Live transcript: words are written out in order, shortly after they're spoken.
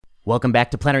Welcome back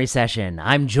to Plenary Session.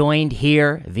 I'm joined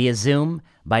here via Zoom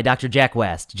by Dr. Jack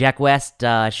West. Jack West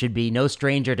should be no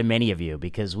stranger to many of you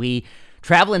because we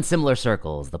travel in similar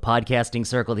circles. The podcasting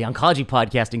circle, the oncology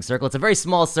podcasting circle. It's a very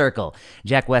small circle.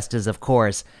 Jack West is, of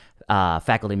course,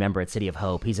 faculty member at City of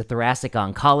Hope. He's a thoracic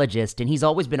oncologist, and he's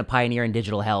always been a pioneer in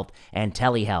digital health and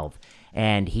telehealth.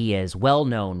 And he is well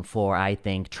known for, I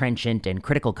think, trenchant and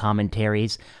critical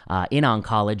commentaries in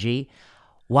oncology,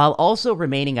 while also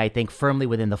remaining, I think, firmly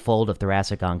within the fold of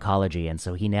thoracic oncology. And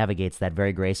so he navigates that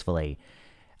very gracefully.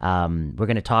 We're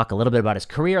going to talk a little bit about his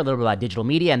career, a little bit about digital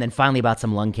media, and then finally about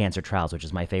some lung cancer trials, which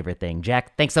is my favorite thing.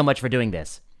 Jack, thanks so much for doing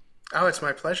this. Oh, it's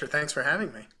my pleasure. Thanks for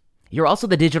having me. You're also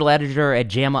the digital editor at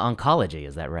JAMA Oncology,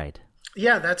 is that right?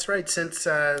 Yeah, that's right. Since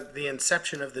the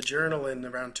inception of the journal in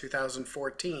around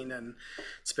 2014, and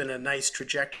it's been a nice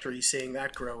trajectory seeing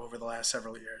that grow over the last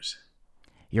several years.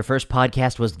 Your first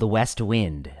podcast was The West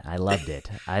Wind. I loved it.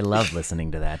 I love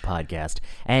listening to that podcast.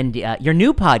 And your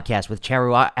new podcast with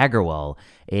Charu Agarwal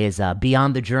is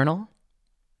Beyond the Journal.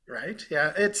 Right.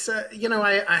 Yeah. It's,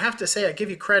 I have to say, I give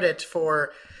you credit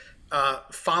for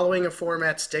following a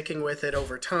format, sticking with it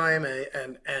over time,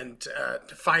 and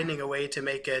finding a way to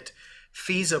make it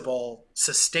feasible,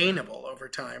 sustainable over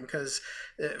time. Because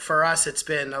for us, it's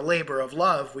been a labor of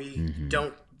love. We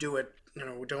don't do it.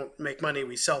 We don't make money,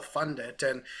 we self-fund it,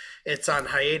 and it's on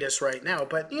hiatus right now.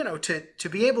 But, to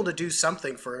be able to do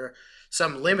something for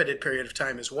some limited period of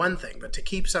time is one thing, but to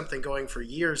keep something going for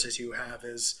years as you have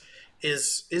is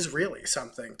really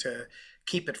something, to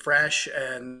keep it fresh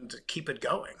and keep it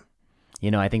going.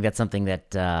 I think that's something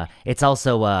that it's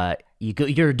also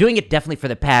you're doing it definitely for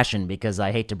the passion, because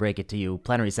I hate to break it to you,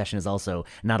 Plenary Session is also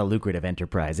not a lucrative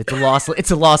enterprise. It's a loss.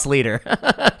 It's a loss leader.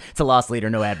 It's a loss leader.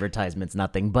 No advertisements,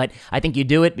 nothing. But I think you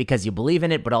do it because you believe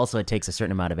in it, but also it takes a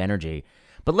certain amount of energy.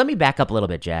 But let me back up a little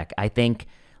bit, Jack. I think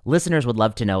listeners would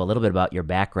love to know a little bit about your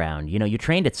background. You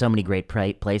trained at so many great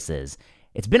places.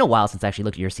 It's been a while since I actually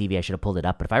looked at your CV. I should have pulled it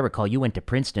up. But if I recall, you went to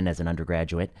Princeton as an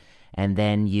undergraduate, and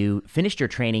then you finished your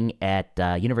training at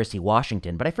University of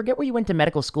Washington. But I forget where you went to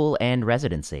medical school and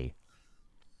residency.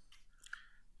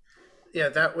 Yeah,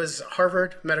 that was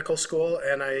Harvard Medical School,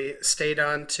 and I stayed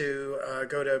on to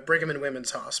go to Brigham and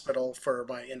Women's Hospital for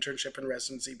my internship and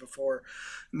residency before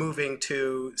moving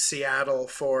to Seattle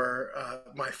for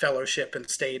my fellowship, and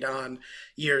stayed on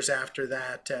years after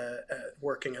that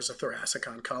working as a thoracic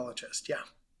oncologist. Yeah.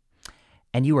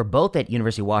 And you were both at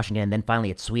University of Washington and then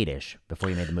finally at Swedish before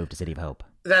you made the move to City of Hope.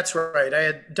 That's right. I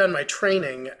had done my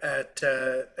training at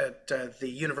the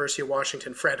University of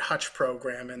Washington Fred Hutch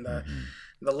program in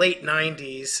the late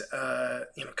 90s,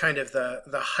 kind of the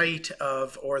height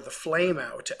of, or the flame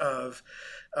out of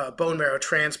bone marrow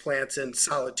transplants in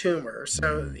solid tumors.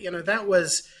 So, that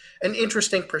was an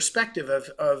interesting perspective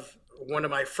of one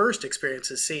of my first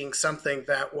experiences, seeing something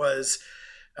that was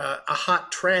a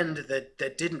hot trend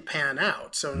that didn't pan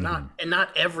out. So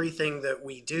not everything that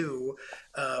we do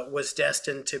was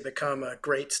destined to become a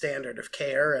great standard of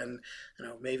care. And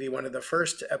maybe one of the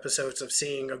first episodes of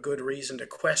seeing a good reason to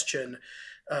question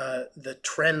the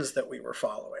trends that we were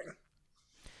following.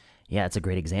 Yeah, it's a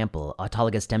great example.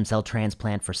 Autologous stem cell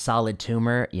transplant for solid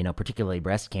tumor, particularly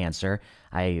breast cancer.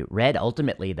 I read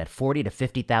ultimately that 40 to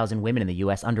 50,000 women in the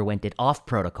U.S. underwent it off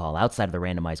protocol outside of the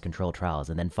randomized control trials.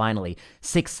 And then finally,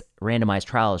 6 randomized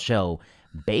trials show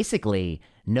basically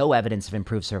no evidence of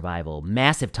improved survival,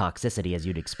 massive toxicity as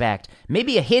you'd expect,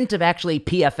 maybe a hint of actually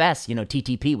PFS.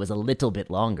 TTP was a little bit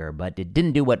longer, but it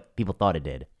didn't do what people thought it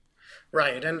did.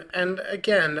 Right. And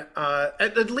again,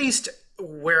 at least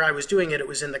where I was doing it, it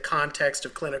was in the context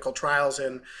of clinical trials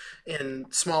in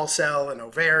small cell and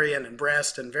ovarian and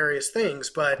breast and various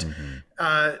things. But,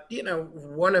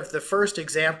 one of the first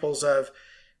examples of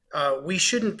we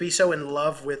shouldn't be so in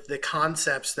love with the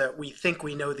concepts that we think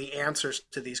we know the answers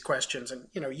to these questions. And,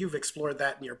 you've explored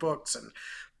that in your books and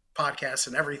podcasts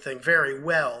and everything very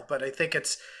well. But I think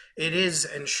it is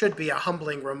and should be a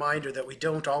humbling reminder that we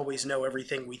don't always know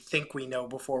everything we think we know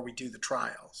before we do the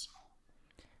trials.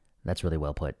 That's really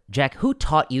well put. Jack, who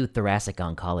taught you thoracic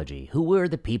oncology? Who were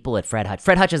the people at Fred Hutch?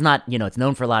 Fred Hutch is not, it's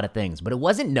known for a lot of things, but it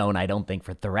wasn't known, I don't think,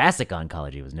 for thoracic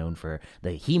oncology. It was known for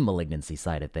the heme malignancy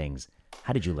side of things.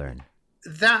 How did you learn?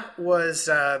 That was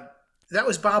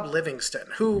Bob Livingston,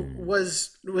 who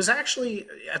was actually,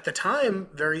 at the time,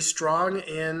 very strong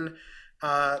in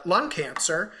lung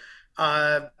cancer.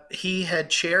 He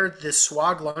had chaired the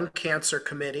SWOG lung cancer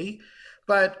committee,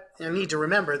 but you need to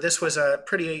remember, this was a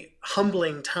pretty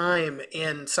humbling time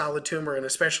in solid tumor and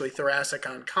especially thoracic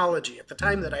oncology. At the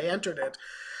time that I entered it,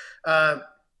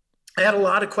 I had a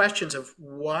lot of questions of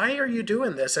why are you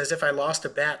doing this, as if I lost a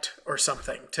bet or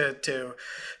something to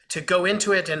go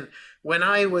into it. And when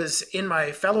I was in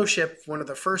my fellowship, one of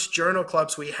the first journal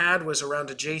clubs we had was around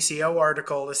a JCO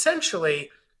article.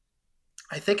 Essentially,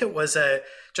 I think it was a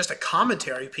just a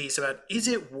commentary piece about is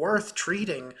it worth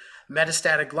treating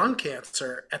metastatic lung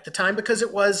cancer at the time, because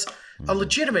it was a Hmm.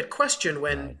 legitimate question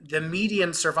when Right. the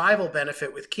median survival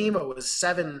benefit with chemo was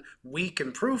 7 week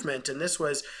improvement, and this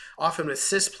was often with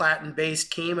cisplatin based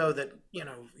chemo that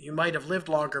you might have lived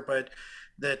longer, but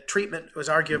the treatment was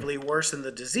arguably worse than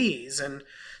the disease. And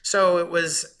so it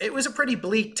was a pretty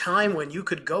bleak time when you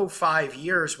could go 5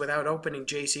 years without opening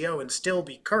JCO and still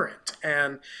be current.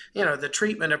 And the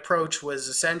treatment approach was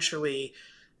essentially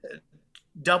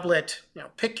doublet,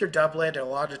 pick your doublet. A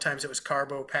lot of times it was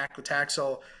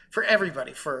carbopaclitaxel for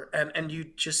everybody, and you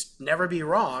just never be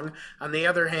wrong. On the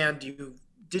other hand, you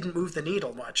didn't move the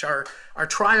needle much. Our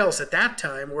trials at that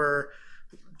time were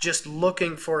just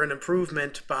looking for an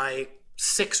improvement by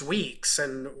 6 weeks,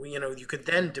 and you could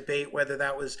then debate whether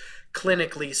that was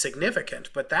clinically significant,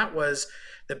 but that was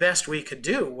the best we could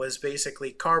do, was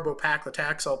basically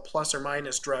carbopaclitaxel plus or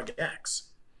minus drug X.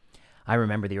 I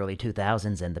remember the early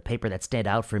 2000s, and the paper that stood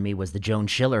out for me was the Joan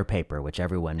Schiller paper, which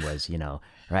everyone was,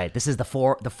 right. This is the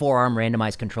forearm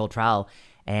randomized controlled trial,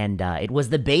 and it was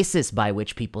the basis by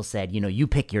which people said, you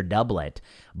pick your doublet.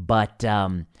 But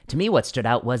to me, what stood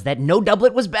out was that no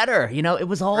doublet was better. It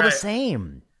was all the Right.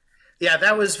 same. Yeah,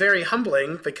 that was very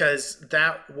humbling, because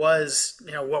that was,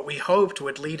 what we hoped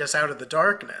would lead us out of the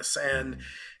darkness. And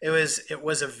it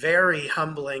was a very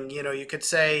humbling, you could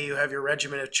say you have your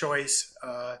regimen of choice.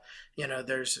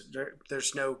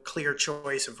 There's no clear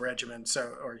choice of regimen,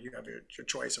 so, or you have your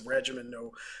choice of regimen,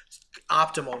 no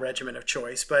optimal regimen of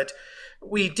choice. But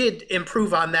we did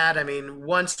improve on that. I mean,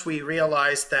 once we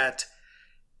realized that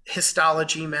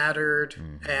histology mattered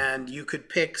Hmm. and you could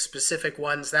pick specific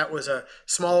ones, that was a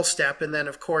small step. And then,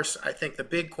 of course, I think the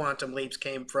big quantum leaps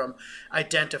came from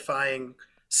identifying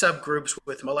subgroups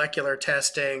with molecular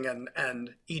testing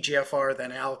and EGFR,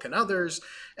 then ALK and others,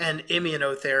 and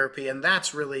immunotherapy. And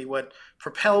that's really what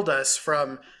propelled us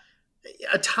from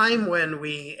a time when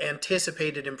we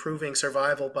anticipated improving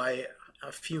survival by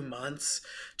a few months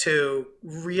to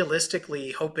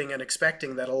realistically hoping and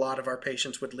expecting that a lot of our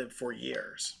patients would live for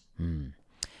years.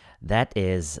 That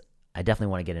is, I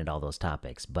definitely want to get into all those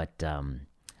topics, but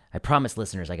I promise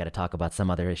listeners I got to talk about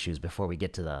some other issues before we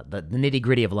get to the nitty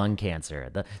gritty of lung cancer.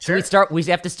 So Sure, we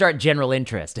have to start general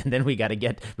interest, and then we got to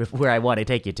get where I want to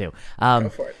take you to. go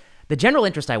for it. The general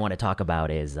interest I want to talk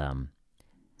about is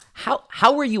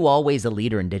how were you always a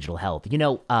leader in digital health?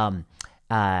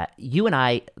 You and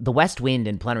I, the West Wind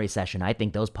and Plenary Session, I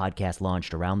think those podcasts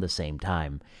launched around the same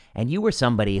time. And you were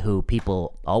somebody who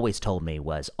people always told me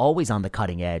was always on the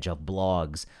cutting edge of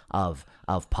blogs, of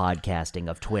podcasting,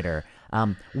 of Twitter.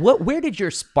 Where did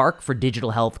your spark for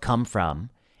digital health come from?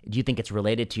 Do you think it's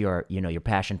related to your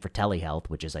passion for telehealth,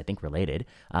 which is, I think, related?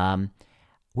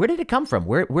 Where did it come from?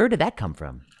 Where did that come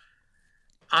from?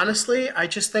 Honestly, I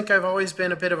just think I've always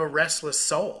been a bit of a restless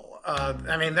soul.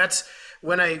 I mean, that's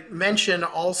when I mention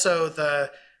also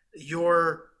the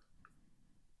your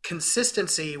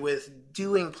consistency with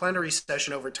doing plenary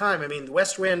session over time. I mean, the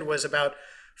West Wind was about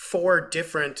 4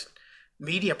 different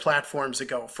media platforms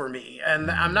ago for me,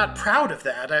 and I'm not Mm, proud of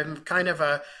that. I'm kind of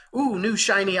a new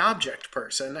shiny object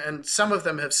person, and some of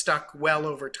them have stuck well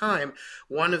over time.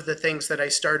 One of the things that I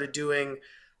started doing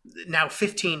now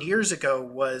 15 years ago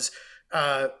was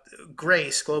uh,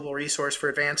 GRACE, Global Resource for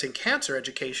Advancing Cancer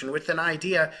Education, with an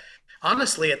idea.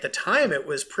 Honestly, at the time, it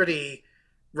was pretty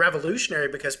revolutionary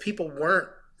because people weren't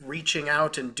reaching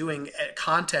out and doing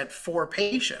content for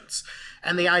patients.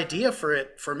 And the idea for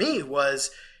it for me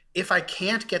was, if I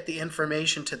can't get the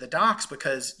information to the docs,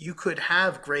 because you could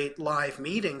have great live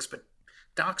meetings, but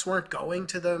docs weren't going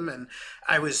to them. And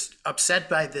I was upset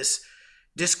by this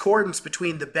discordance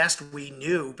between the best we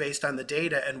knew based on the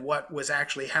data and what was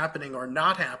actually happening or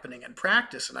not happening in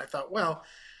practice. And I thought, well,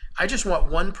 I just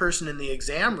want one person in the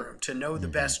exam room to know the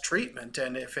mm-hmm. best treatment,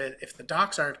 and if the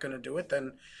docs aren't going to do it,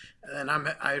 then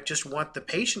I just want the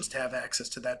patients to have access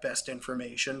to that best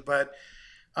information. But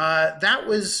that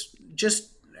was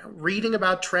just reading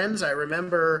about trends. I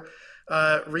remember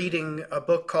reading a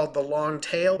book called The Long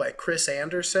Tail by Chris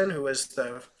Anderson, who was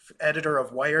the editor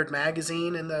of Wired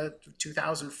magazine in the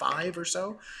 2005 or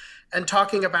so, and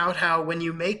talking about how when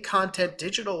you make content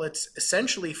digital, it's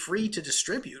essentially free to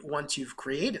distribute once you've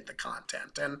created the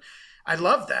content. And I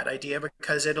love that idea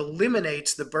because it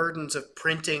eliminates the burdens of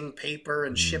printing paper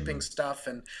and shipping Mm, stuff.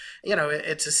 And,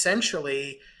 it's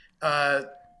essentially uh,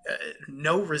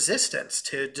 no resistance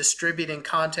to distributing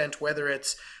content, whether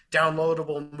it's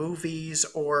downloadable movies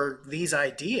or these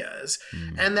ideas.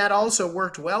 Mm. And that also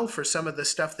worked well for some of the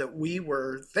stuff that we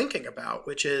were thinking about,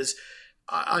 which is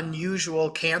unusual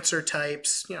cancer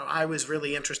types. I was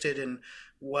really interested in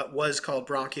what was called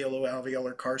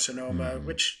bronchial-alveolar carcinoma,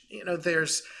 which,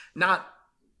 there's not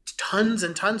tons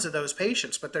and tons of those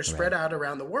patients, but they're spread out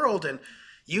around the world, and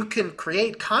you can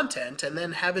create content and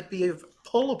then have it be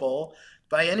pullable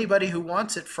by anybody who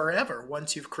wants it forever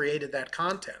once you've created that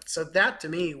content. So that to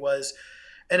me was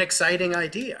an exciting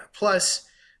idea. Plus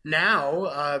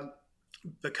now,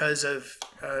 because of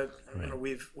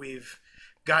we've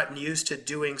gotten used to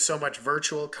doing so much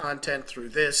virtual content through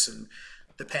this, and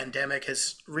the pandemic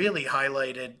has really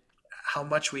highlighted how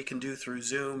much we can do through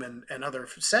Zoom and other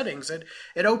settings.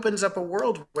 It opens up a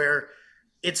world where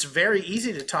it's very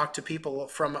easy to talk to people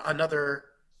from another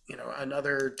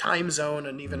time zone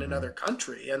and even another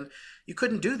country, and you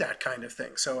couldn't do that kind of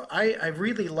thing. So I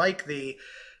really like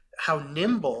how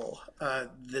nimble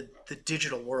the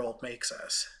digital world makes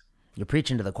us. You're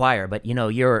preaching to the choir, but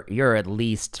you're at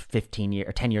least 15 years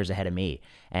or 10 years ahead of me,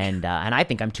 and I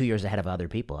think I'm 2 years ahead of other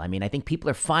people. I mean, I think people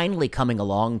are finally coming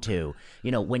along to,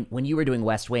 when you were doing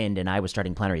West Wind and I was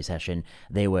starting Plenary Session,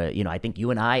 they were, I think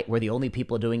you and I were the only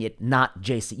people doing it, not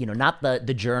JC, not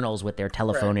the journals with their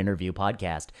telephone interview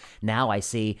podcast. Now I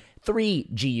see 3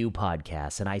 GU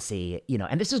podcasts, and I see,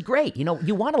 and this is great.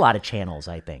 You want a lot of channels,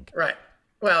 I think. Right.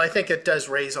 Well, I think it does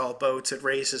raise all boats. It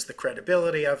raises the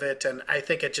credibility of it, and I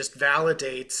think it just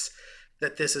validates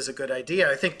that this is a good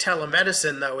idea. I think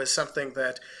telemedicine, though, is something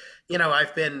that,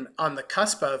 I've been on the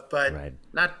cusp of, but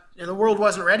the world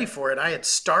wasn't ready for it. I had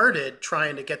started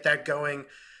trying to get that going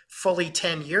fully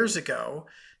 10 years ago.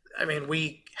 I mean,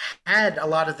 we had a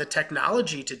lot of the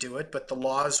technology to do it, but the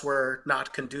laws were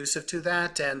not conducive to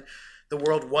that, and the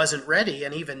world wasn't ready.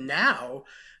 And even now,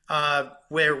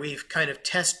 where we've kind of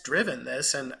test-driven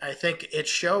this, and I think it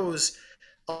shows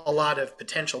a lot of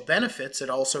potential benefits. It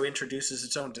also introduces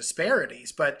its own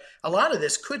disparities, but a lot of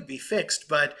this could be fixed.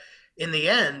 But in the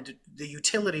end, the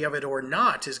utility of it or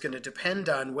not is going to depend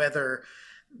on whether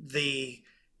the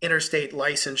interstate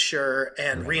licensure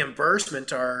and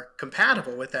reimbursement are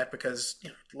compatible with that, because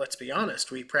let's be honest,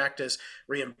 we practice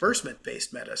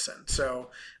reimbursement-based medicine.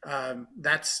 So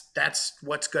that's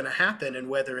what's going to happen, and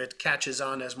whether it catches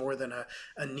on as more than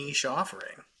a niche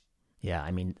offering. Yeah,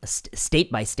 I mean,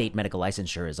 state-by-state medical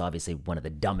licensure is obviously one of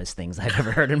the dumbest things I've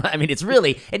ever heard.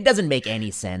 It doesn't make any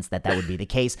sense that would be the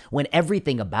case when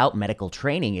everything about medical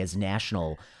training is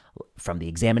national. From the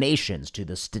examinations to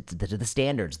the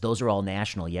standards, those are all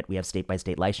national, yet we have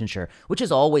state-by-state licensure, which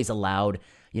has always allowed,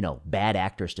 bad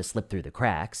actors to slip through the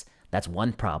cracks. That's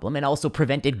one problem, and also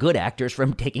prevented good actors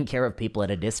from taking care of people at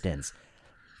a distance.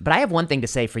 But I have one thing to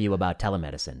say for you about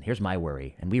telemedicine. Here's my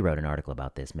worry, and we wrote an article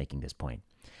about this, making this point.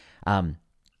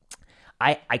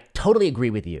 I totally agree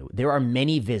with you. There are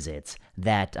many visits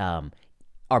that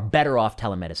are better off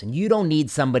telemedicine. You don't need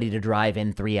somebody to drive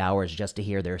in 3 hours just to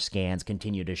hear their scans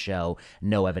continue to show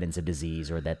no evidence of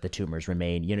disease, or that the tumors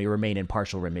remain, you remain in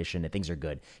partial remission and things are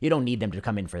good. You don't need them to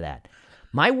come in for that.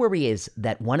 My worry is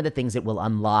that one of the things it will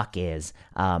unlock is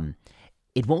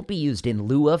it won't be used in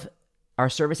lieu of our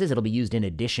services. It'll be used in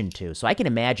addition to. So I can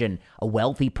imagine a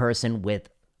wealthy person with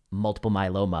multiple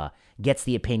myeloma gets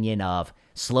the opinion of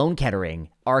Sloan Kettering,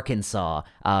 Arkansas,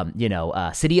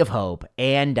 City of Hope,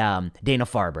 and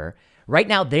Dana-Farber. Right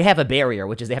now, they have a barrier,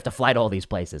 which is they have to fly to all these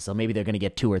places, so maybe they're going to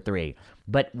get 2 or 3.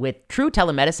 But with true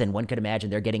telemedicine, one could imagine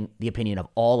they're getting the opinion of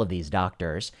all of these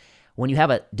doctors. When you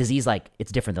have a disease like,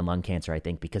 it's different than lung cancer, I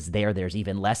think, because there's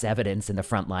even less evidence in the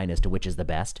front line as to which is the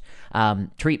best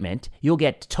treatment. You'll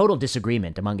get total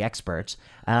disagreement among experts.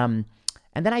 And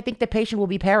then I think the patient will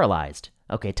be paralyzed.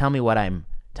 Okay, tell me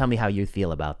how you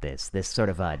feel about this sort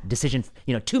of decision,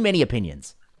 too many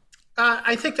opinions.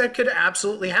 I think that could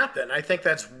absolutely happen. I think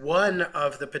that's one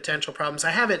of the potential problems.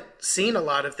 I haven't seen a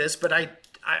lot of this, but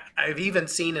I've even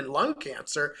seen in lung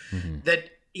cancer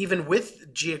that even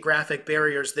with geographic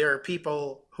barriers, there are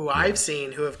people who I've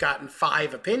seen who have gotten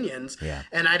 5 opinions,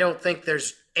 and I don't think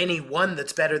there's any one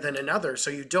that's better than another. So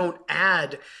you don't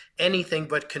add anything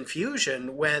but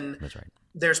confusion when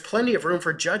there's plenty of room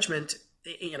for judgment.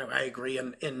 I agree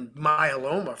in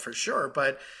myeloma for sure,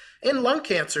 but in lung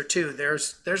cancer too,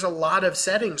 there's a lot of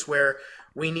settings where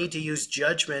we need to use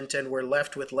judgment and we're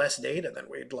left with less data than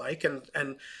we'd like,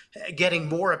 and getting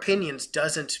more opinions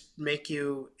doesn't make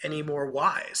you any more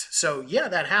wise. So yeah,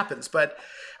 that happens, but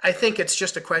I think it's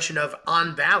just a question of,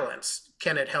 on balance,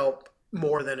 can it help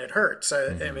more than it hurts?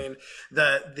 I mean,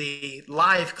 the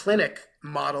live clinic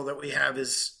model that we have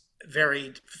is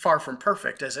very far from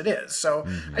perfect as it is. So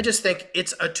I just think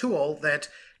it's a tool that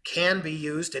can be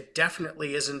used. It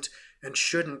definitely isn't and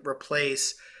shouldn't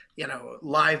replace,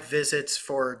 live visits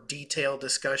for detailed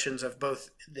discussions of both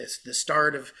the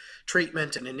start of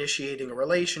treatment and initiating a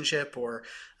relationship, or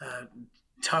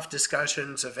tough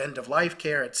discussions of end of life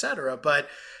care, etc. But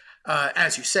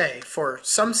as you say, for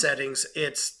some settings,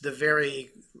 it's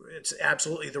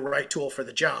absolutely the right tool for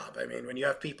the job. I mean, when you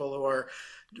have people who are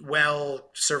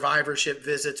survivorship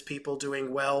visits, people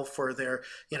doing well for their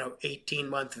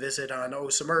 18-month visit on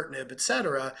osimertinib,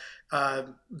 etc.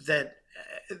 That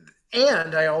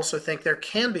and I also think there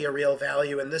can be a real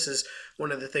value, and this is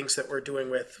one of the things that we're doing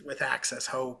with Access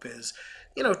Hope, is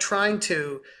trying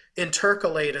to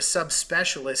intercalate a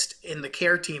subspecialist in the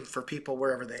care team for people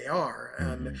wherever they are.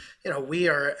 And we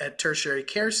are at tertiary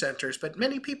care centers, but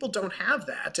many people don't have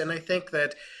that. And I think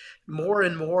that more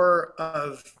and more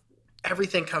of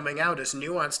everything coming out is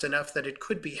nuanced enough that it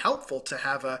could be helpful to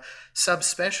have a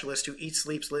subspecialist who eats,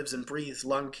 sleeps, lives, and breathes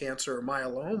lung cancer or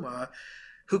myeloma,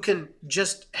 who can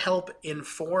just help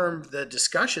inform the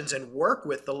discussions and work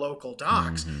with the local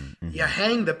docs. You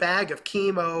hang the bag of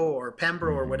chemo or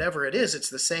pembro or whatever it is, it's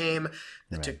the same.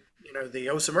 Right. The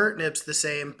osimertinib's the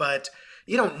same, but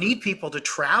you don't need people to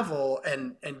travel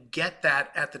and get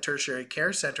that at the tertiary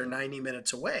care center 90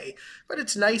 minutes away. But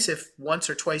it's nice if once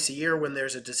or twice a year, when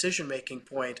there's a decision-making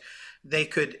point, they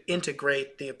could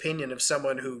integrate the opinion of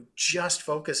someone who just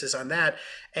focuses on that,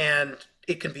 and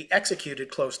it can be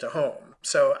executed close to home.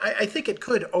 So I think it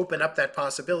could open up that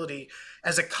possibility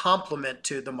as a complement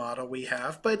to the model we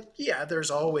have. But yeah, there's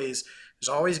always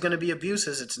going to be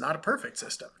abuses. It's not a perfect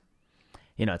system.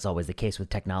 It's always the case with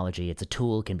technology. It's a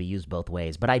tool, can be used both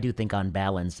ways. But I do think on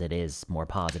balance, it is more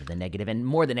positive than negative. And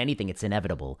more than anything, it's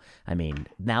inevitable. I mean,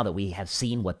 now that we have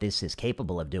seen what this is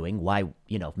capable of doing, why,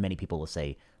 many people will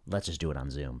say, let's just do it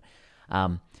on Zoom.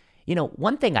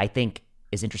 One thing I think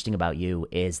is interesting about you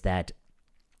is that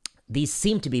these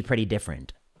seem to be pretty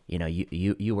different.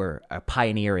 You were a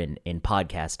pioneer in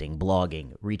podcasting,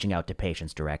 blogging, reaching out to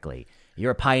patients directly.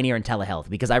 You're a pioneer in telehealth,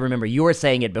 because I remember you were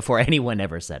saying it before anyone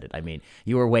ever said it. I mean,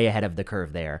 you were way ahead of the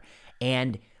curve there.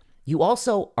 And you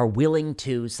also are willing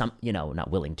to,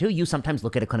 you sometimes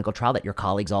look at a clinical trial that your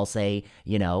colleagues all say,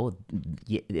 they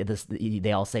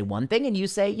all say one thing, and you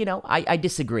say, I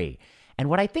disagree. And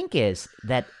what I think is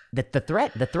that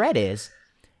the threat is,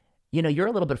 you're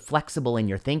a little bit flexible in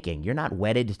your thinking. You're not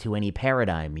wedded to any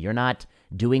paradigm. You're not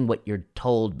doing what you're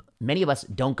told. Many of us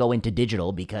don't go into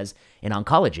digital because in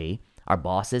oncology, our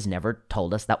bosses never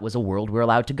told us that was a world we're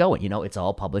allowed to go in. It's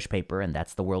all published paper, and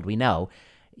that's the world we know.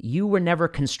 You were never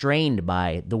constrained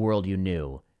by the world you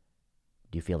knew.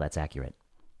 Do you feel that's accurate?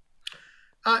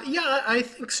 Yeah, I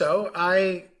think so.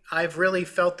 I've really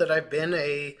felt that I've been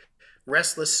a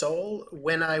restless soul.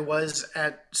 When I was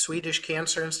at Swedish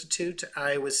Cancer Institute,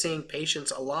 I was seeing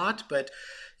patients a lot, but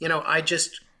I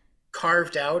just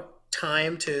carved out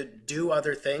time to do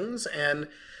other things, and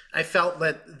I felt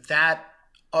that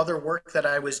other work that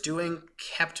I was doing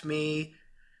kept me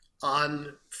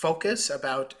on focus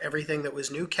about everything that was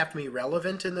new, kept me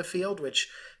relevant in the field, which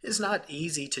is not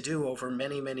easy to do over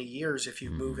many, many years if you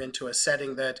move into a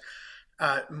setting that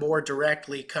more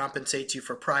directly compensates you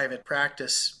for private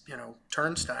practice,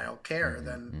 turnstile care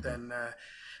than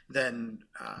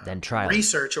trial.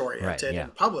 Research oriented, right, yeah.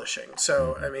 and publishing.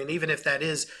 So, I mean, even if that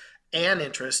is an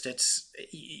interest,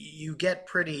 you get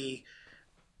pretty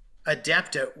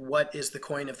adept at what is the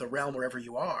coin of the realm wherever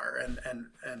you are.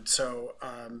 And so,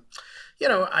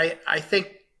 I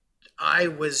think I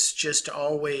was just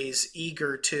always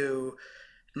eager to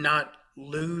not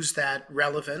lose that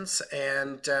relevance,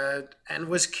 and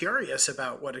was curious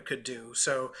about what it could do.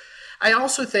 So I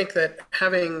also think that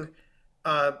having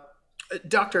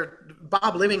Dr.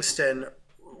 Bob Livingston,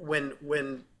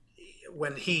 when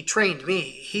he trained me,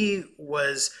 he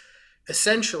was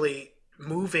essentially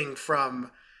moving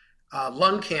from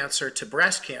lung cancer to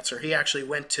breast cancer. He actually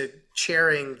went to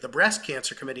chairing the breast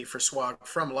cancer committee for SWOG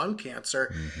from lung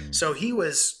cancer. So he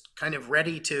was kind of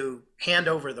ready to hand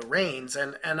over the reins.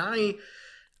 And I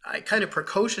kind of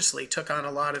precociously took on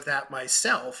a lot of that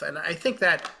myself. And I think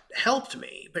that helped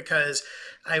me because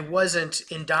I wasn't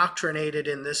indoctrinated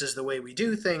in this is the way we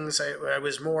do things. I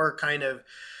was more kind of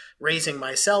raising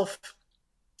myself.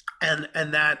 And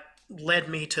that led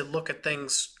me to look at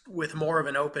things with more of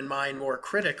an open mind, more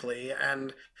critically.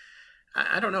 And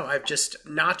I don't know, I've just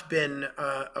not been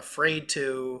afraid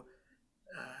to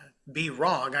be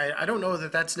wrong. I don't know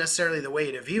that that's necessarily the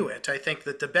way to view it. I think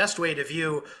that the best way to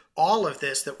view all of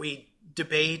this that we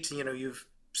debate, you've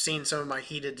seen some of my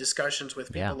heated discussions with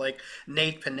people Yeah. like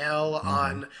Nate Pinnell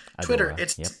on Twitter. Agora.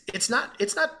 Yep. It's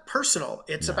not personal.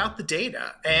 It's No. about the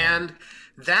data, and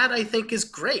that I think is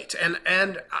great.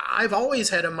 And I've always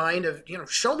had a mind of,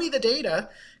 show me the data.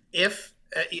 If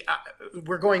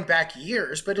we're going back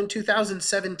years, but in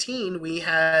 2017 we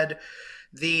had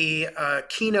the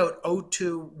Keynote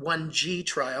 021G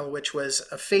trial, which was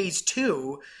a phase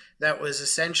 2 that was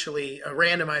essentially a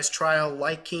randomized trial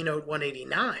like Keynote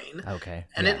 189. Okay.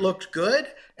 And Yeah. it looked good,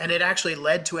 and it actually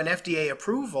led to an FDA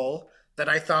approval that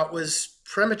I thought was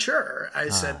premature. I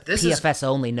said, this is, PFS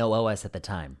only, no OS at the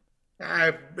time.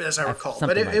 as I recall, but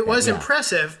something like it was that, yeah.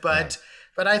 impressive, but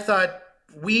I thought,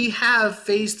 we have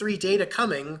phase 3 data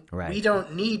coming. Right. We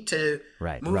don't need to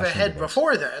Right. move Rush ahead into this.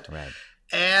 before that. Right.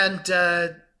 And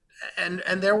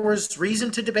there was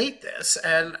reason to debate this.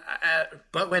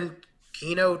 But when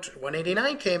Keynote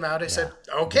 189 came out, I said,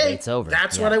 okay, Debate's over.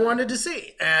 that's Yeah. what I wanted to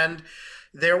see. And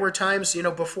there were times,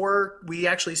 before we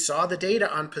actually saw the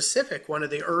data on Pacific, one of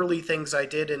the early things I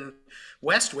did in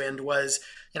Westwind was,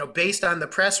 based on the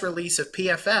press release of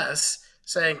PFS,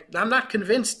 saying, I'm not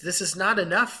convinced this is not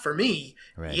enough for me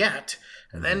yet.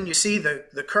 And then you see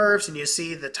the curves, and you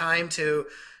see the time to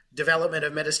development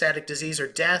of metastatic disease or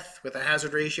death with a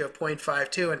hazard ratio of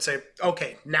 0.52, and say,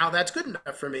 okay, now that's good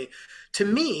enough for me. To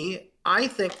me, I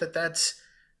think that that's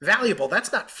valuable.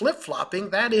 That's not flip-flopping.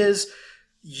 That is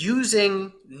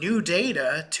using new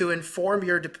data to inform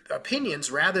your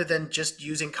opinions rather than just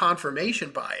using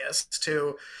confirmation bias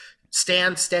to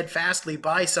stand steadfastly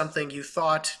by something you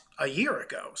thought a year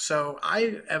ago. So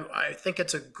I think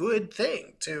it's a good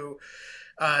thing to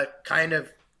kind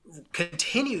of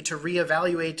continue to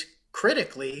reevaluate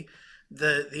critically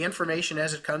the information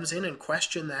as it comes in, and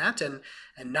question that, and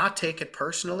not take it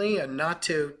personally, and not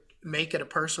to make it a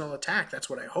personal attack. That's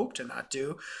what I hope to not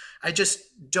do. I just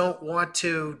don't want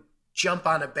to jump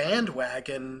on a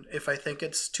bandwagon if I think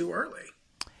it's too early.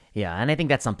 Yeah, and I think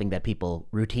that's something that people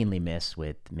routinely miss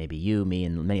with maybe you, me,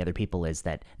 and many other people, is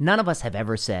that none of us have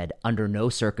ever said, under no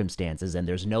circumstances, and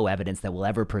there's no evidence that will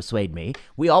ever persuade me.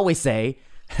 We always say,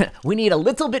 we need a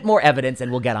little bit more evidence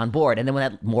and we'll get on board. And then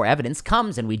when that more evidence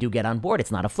comes and we do get on board,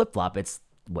 it's not a flip-flop. It's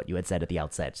what you had said at the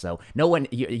outset. So no one,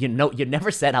 you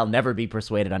never said I'll never be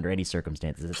persuaded under any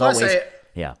circumstances. It's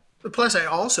yeah. Plus, I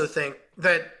also think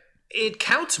that it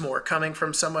counts more coming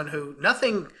from someone who,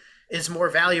 nothing is more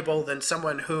valuable than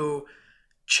someone who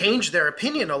changed their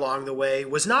opinion along the way,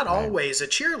 was not always a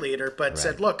cheerleader, but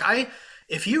said, look,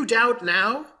 if you doubt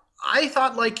now, I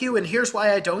thought like you, and here's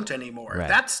why I don't anymore. Right.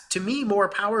 That's, to me, more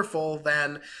powerful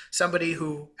than somebody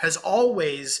who has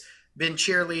always been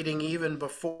cheerleading even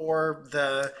before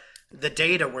the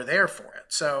data were there for it.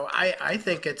 So I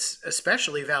think it's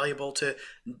especially valuable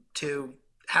to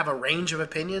have a range of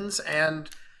opinions and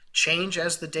change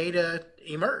as the data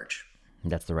emerge.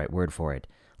 That's the right word for it.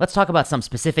 Let's talk about some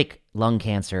specific lung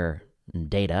cancer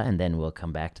data, and then we'll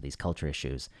come back to these culture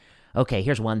issues. Okay,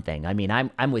 here's one thing. I mean,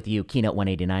 I'm with you. Keynote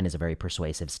 189 is a very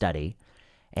persuasive study.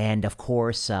 And of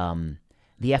course, the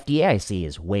FDA, I see,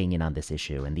 is weighing in on this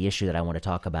issue. And the issue that I want to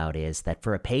talk about is that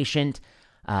for a patient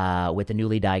with a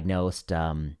newly diagnosed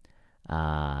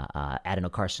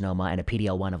adenocarcinoma and a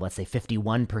PD-L1 of, let's say,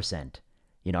 51%,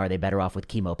 are they better off with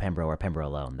chemo, pembro, or pembro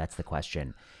alone? That's the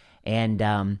question. And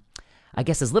I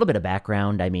guess as a little bit of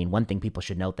background, I mean, one thing people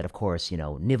should note that, of course,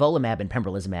 nivolumab and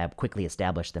pembrolizumab quickly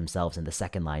established themselves in the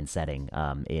second-line setting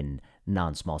in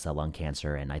non-small cell lung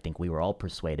cancer, and I think we were all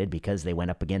persuaded because they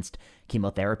went up against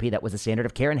chemotherapy that was the standard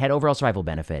of care and had overall survival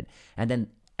benefit. And then,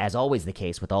 as always the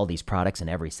case with all these products in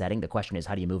every setting, the question is,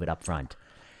 how do you move it up front?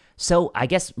 So I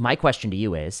guess my question to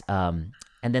you is, and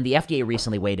then the FDA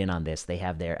recently weighed in on this. They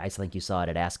have I think you saw it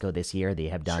at ASCO this year, they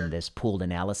have done this pooled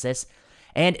analysis.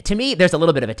 And to me, there's a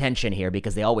little bit of a tension here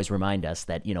because they always remind us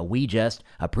that, we just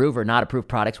approve or not approve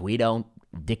products. We don't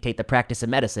dictate the practice of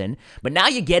medicine. But now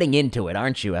you're getting into it,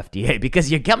 aren't you, FDA?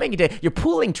 Because you're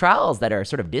pooling trials that are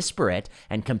sort of disparate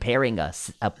and comparing a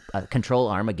control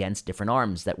arm against different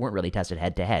arms that weren't really tested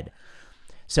head to head.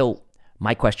 So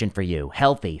my question for you,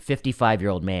 healthy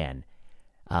 55-year-old man,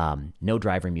 no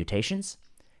driver mutations,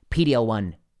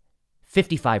 PD-L1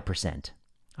 55%.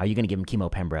 Are you going to give him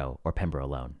chemo pembro or pembro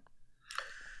alone?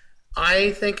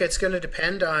 I think it's going to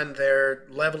depend on their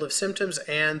level of symptoms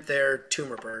and their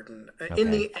tumor burden. Okay.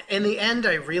 In the end,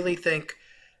 I really think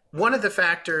one of the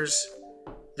factors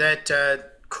that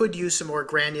could use some more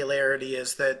granularity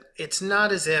is that it's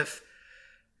not as if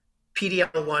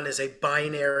PD-L1 is a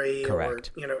binary.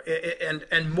 Correct. Or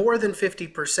and more than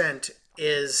 50%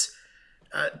 is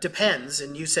depends.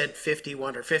 And you said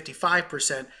 51 or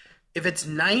 55%. If it's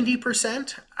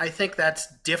 90%, I think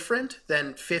that's different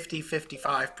than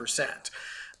 55%.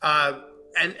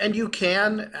 And you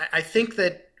can. I think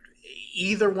that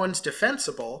either one's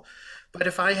defensible. But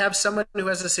if I have someone who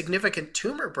has a significant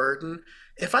tumor burden,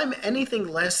 if I'm anything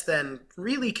less than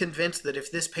really convinced that if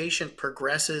this patient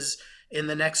progresses in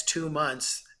the next 2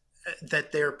 months,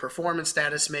 that their performance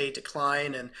status may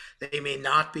decline and they may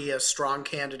not be a strong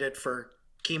candidate for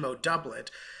chemo doublet,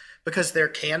 because there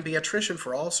can be attrition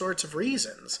for all sorts of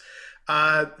reasons.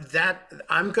 That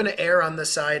I'm going to err on the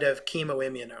side of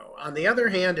chemoimmuno. On the other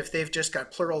hand, if they've just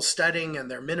got pleural studding and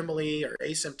they're minimally or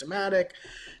asymptomatic,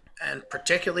 and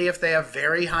particularly if they have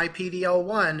very high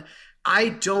PD-L1, I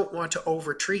don't want to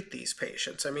overtreat these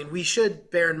patients. I mean, we should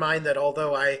bear in mind that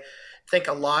although I think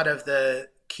a lot of the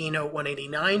Keynote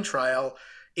 189 trial,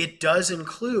 it does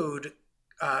include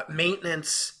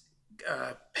maintenance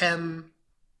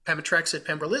pemetrexed,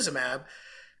 pembrolizumab,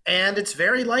 and it's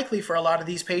very likely for a lot of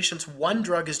these patients, one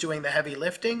drug is doing the heavy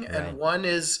lifting and one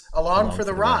is along for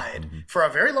the ride for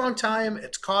a very long time.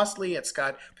 It's costly. It's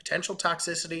got potential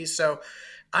toxicities. So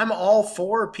I'm all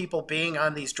for people being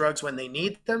on these drugs when they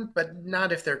need them, but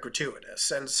not if they're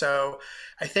gratuitous. And so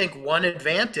I think one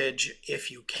advantage,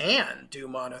 if you can do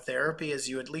monotherapy, is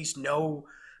you at least know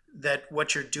that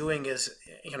what you're doing is,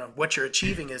 what you're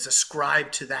achieving is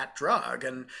ascribed to that drug,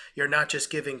 and you're not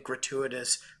just giving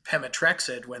gratuitous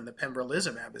pemetrexed when the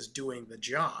pembrolizumab is doing the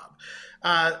job.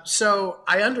 So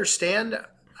I understand,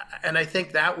 and I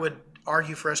think that would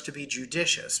argue for us to be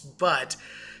judicious, but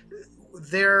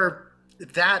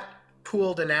that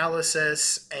pooled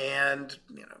analysis and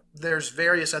there's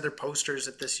various other posters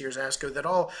at this year's ASCO that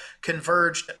all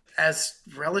converged as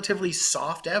relatively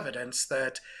soft evidence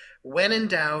that when in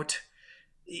doubt,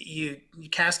 you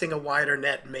casting a wider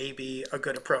net may be a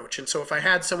good approach. And so if I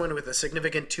had someone with a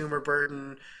significant tumor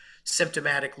burden,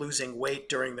 symptomatic, losing weight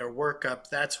during their workup,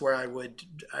 that's where I would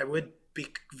be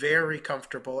very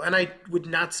comfortable. And I would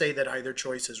not say that either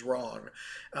choice is wrong.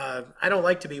 I don't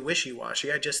like to be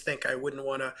wishy-washy. I just think I wouldn't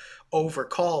want to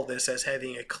overcall this as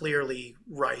having a clearly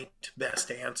right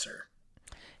best answer.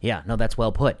 Yeah, no, that's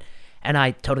well put. And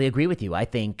I totally agree with you. I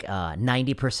think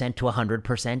 90% to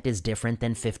 100% is different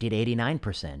than 50 to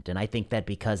 89%. And I think that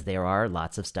because there are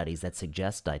lots of studies that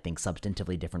suggest, I think,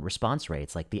 substantively different response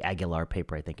rates, like the Aguilar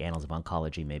paper, I think Annals of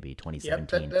Oncology, maybe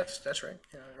 2017. Yep, that's right.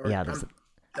 Yeah,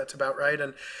 that's about right.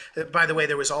 And by the way,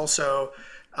 there was also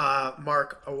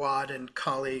Mark Awad and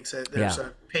colleagues. There's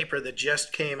a paper that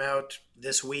just came out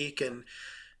this week and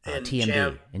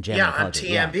TMB, in JAMA on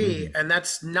TMB, and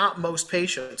that's not most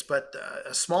patients, but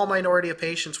a small minority of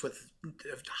patients with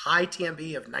high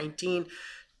TMB of 19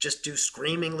 just do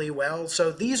screamingly well.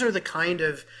 So these are the kind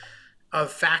of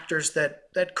factors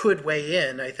that could weigh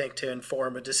in, I think, to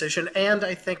inform a decision. And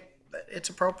I think it's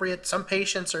appropriate. Some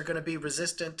patients are going to be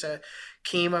resistant to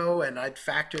chemo, and I'd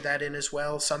factor that in as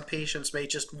well. Some patients may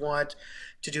just want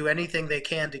to do anything they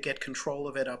can to get control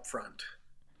of it up front.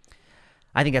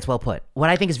 I think that's well put. What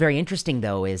I think is very interesting,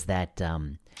 though, is that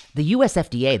the US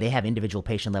FDA, they have individual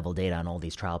patient-level data on all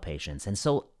these trial patients. And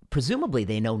so presumably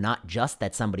they know not just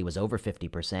that somebody was over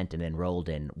 50% and enrolled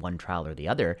in one trial or the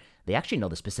other. They actually know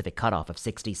the specific cutoff of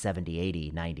 60, 70,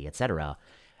 80, 90, et cetera.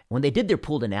 When they did their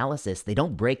pooled analysis, they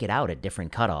don't break it out at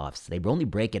different cutoffs. They only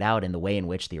break it out in the way in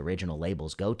which the original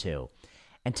labels go to.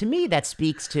 And to me, that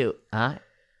speaks to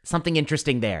something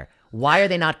interesting there. Why are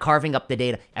they not carving up the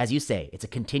data? As you say, it's a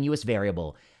continuous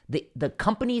variable. The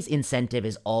company's incentive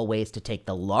is always to take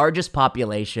the largest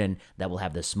population that will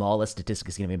have the smallest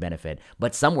statistically significant benefit.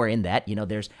 But somewhere in that,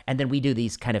 and then we do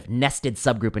these kind of nested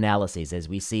subgroup analyses, as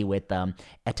we see with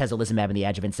atezolizumab in the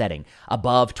adjuvant setting,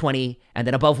 above 20 and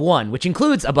then above 1, which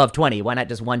includes above 20. Why not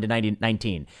just 1 to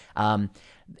 19?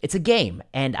 It's a game.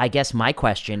 And I guess my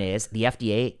question is, the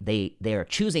FDA, they are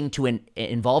choosing to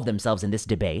involve themselves in this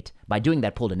debate by doing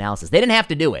that pooled analysis. They didn't have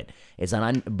to do it.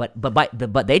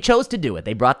 But they chose to do it.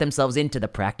 They brought themselves into the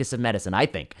practice of medicine, I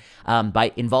think,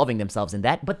 by involving themselves in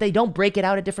that. But they don't break it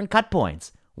out at different cut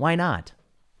points. Why not?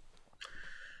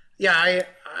 Yeah,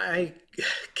 I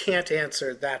can't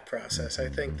answer that process. I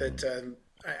think that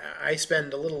I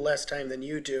spend a little less time than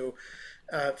you do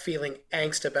feeling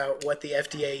angst about what the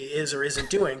FDA is or isn't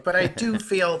doing. But I do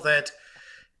feel that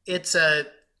it's a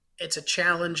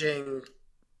challenging,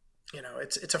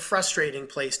 it's a frustrating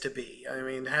place to be. I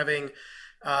mean, having,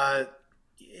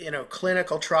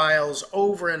 clinical trials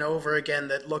over and over again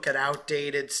that look at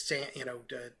outdated,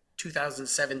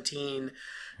 2017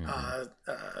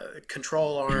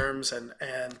 control arms and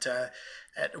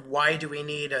why do we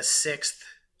need a sixth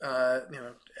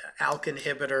ALK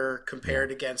inhibitor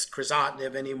compared against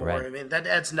crizotinib anymore. Right. I mean, that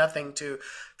adds nothing to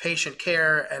patient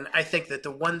care. And I think that the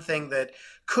one thing that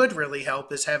could really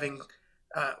help is having,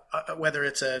 whether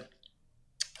it's a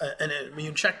an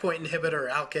immune checkpoint inhibitor, or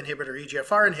ALK inhibitor,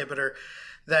 EGFR inhibitor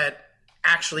that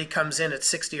actually comes in at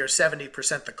 60 or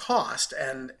 70% the cost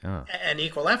and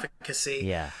equal efficacy.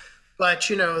 Yeah. But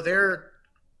their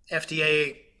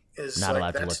FDA is Not like,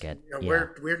 allowed to that's, look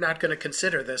at. we're not going to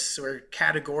consider this. We're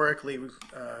categorically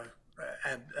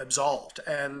absolved.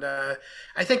 And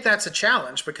I think that's a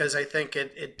challenge, because I think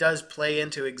it does play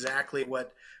into exactly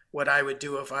what I would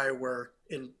do if I were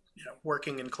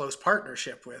working in close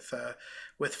partnership with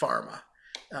pharma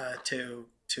to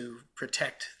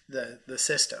protect the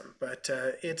system. But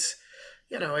it's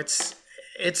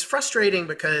frustrating,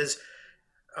 because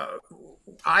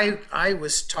I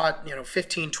was taught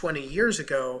 15, 20 years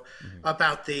ago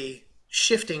about the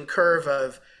shifting curve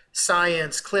of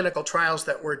science, clinical trials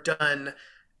that were done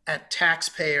at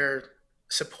taxpayer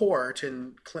support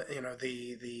and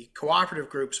the cooperative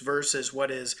groups versus what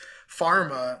is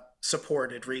pharma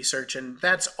supported research, and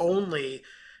that's only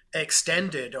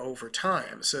extended over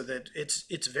time, so that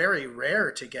it's very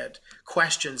rare to get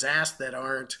questions asked that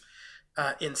aren't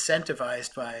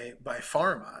incentivized by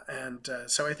pharma. And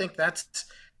so I think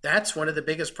that's one of the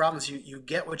biggest problems. You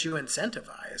get what you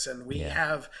incentivize, and we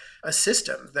have a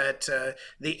system that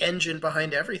the engine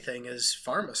behind everything is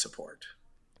pharma support.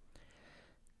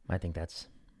 I think that's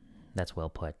well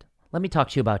put. Let me talk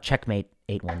to you about Checkmate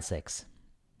 816,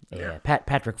 a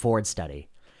Patrick Ford study.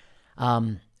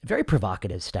 Very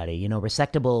provocative study.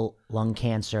 Resectable lung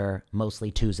cancer,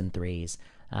 mostly 2s and 3s,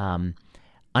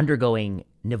 undergoing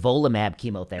nivolumab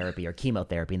chemotherapy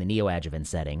in the neoadjuvant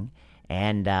setting,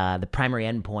 and the primary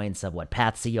endpoints of what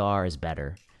PathCR is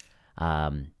better.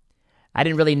 I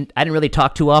didn't really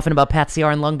talk too often about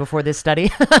PathCR in lung before this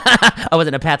study. I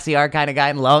wasn't a PathCR kind of guy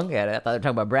in lung. I thought they were talking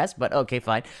about breast, but okay,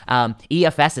 fine.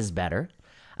 EFS is better.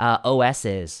 OS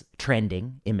is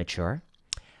trending, immature.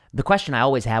 The question I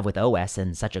always have with OS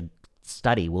in such a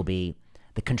study will be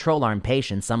the control arm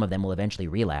patients. Some of them will eventually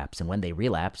relapse, and when they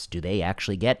relapse, do they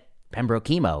actually get pembro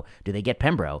chemo? Do they get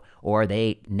pembro, or are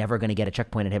they never going to get a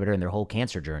checkpoint inhibitor in their whole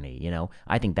cancer journey?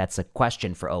 I think that's a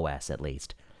question for OS, at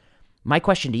least. My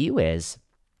question to you is,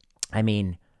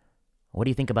 what do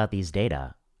you think about these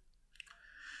data?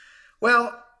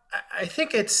 Well, I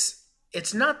think it's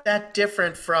not that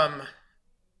different from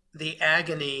the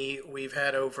agony we've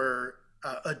had over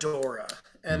ADAURA,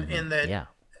 and in that,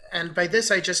 and by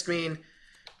this I just mean,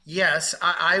 yes,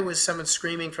 I was someone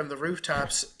screaming from the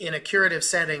rooftops in a curative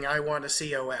setting, I want to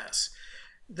see OS.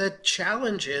 The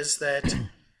challenge is that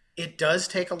it does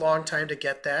take a long time to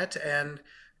get that, and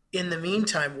in the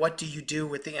meantime, what do you do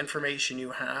with the information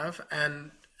you have?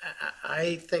 And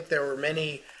I think there were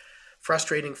many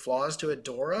frustrating flaws to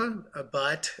ADAURA,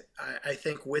 but I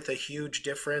think with a huge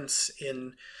difference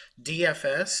in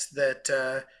DFS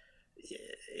that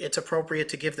it's appropriate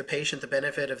to give the patient the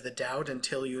benefit of the doubt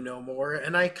until you know more.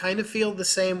 And I kind of feel the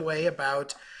same way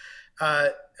about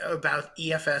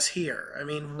EFS here.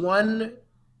 One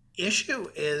issue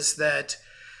is that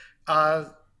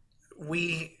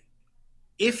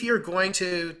if you're going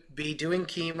to be doing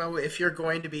chemo, if you're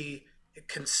going to be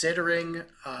considering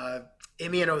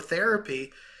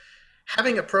immunotherapy,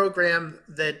 having a program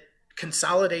that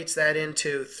consolidates that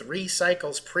into 3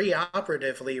 cycles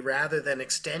preoperatively rather than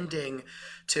extending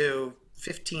to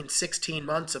 15, 16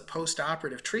 months of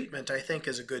postoperative treatment, I think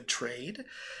is a good trade.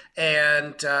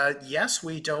 And yes,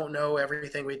 we don't know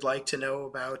everything we'd like to know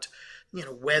about,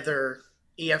 whether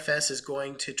EFS is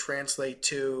going to translate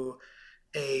to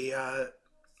a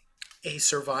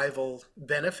survival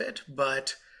benefit,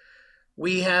 but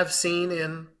we have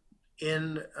seen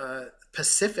in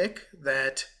Pacific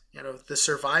that the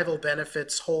survival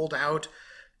benefits hold out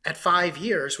at 5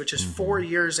 years, which is 4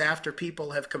 years after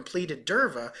people have completed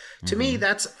Durva. To me,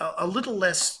 that's a little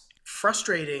less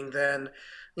frustrating than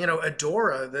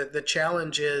ADAURA. The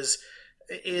challenge is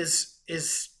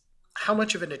how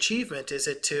much of an achievement is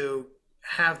it to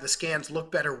have the scans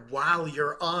look better while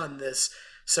you're on this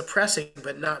suppressing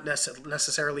but not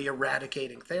necessarily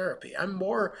eradicating therapy. I'm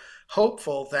more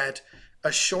hopeful that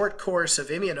a short course of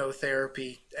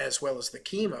immunotherapy as well as the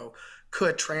chemo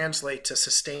could translate to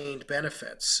sustained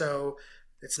benefits. So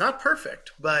it's not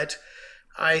perfect, but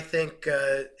I think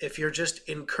if you're just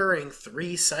incurring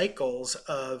 3 cycles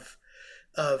of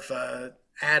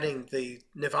adding the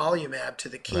nivolumab to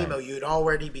the chemo, right, you'd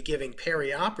already be giving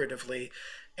perioperatively.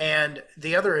 And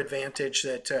the other advantage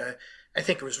that I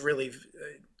think was really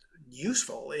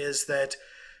useful is that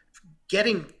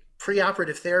getting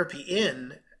preoperative therapy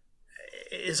in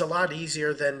is a lot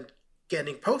easier than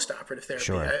getting postoperative therapy.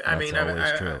 Sure, that's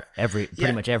always true.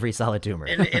 Pretty much every solid tumor.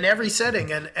 in every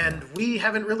setting, and we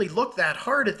haven't really looked that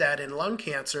hard at that in lung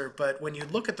cancer. But when you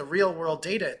look at the real world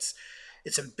data,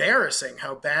 it's embarrassing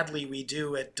how badly we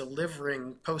do at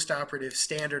delivering postoperative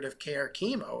standard of care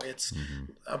chemo. It's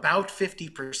about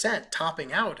 50%,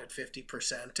 topping out at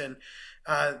 50%, and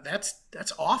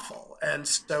that's awful. And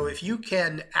so if you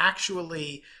can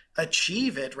actually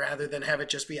achieve it rather than have it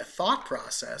just be a thought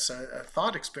process, a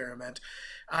thought experiment,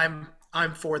 I'm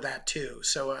for that too.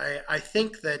 So I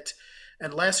think that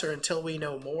unless or until we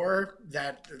know more,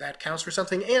 that counts for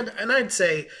something. And I'd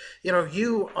say,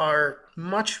 you are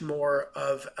much more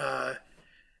of a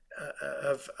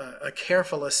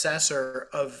careful assessor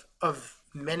of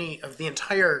many of the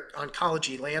entire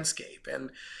oncology landscape,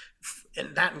 and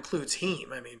that includes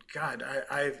heme. I mean, God,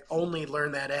 I've only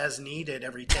learned that as needed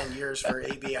every 10 years for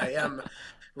ABIM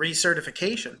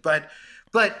recertification. But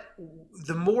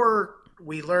the more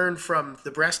we learn from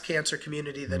the breast cancer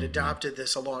community that adopted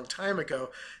this a long time ago,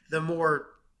 the more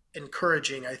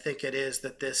encouraging I think it is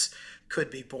that this could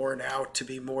be borne out to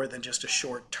be more than just a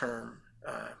short-term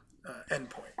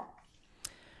endpoint.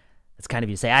 That's kind of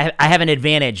you say. I have an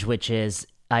advantage, which is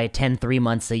I attend 3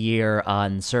 months a year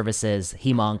on services,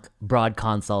 HEMONC, broad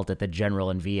consult at the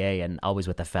General and VA, and always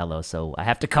with a fellow. So I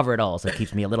have to cover it all, so it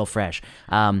keeps me a little fresh.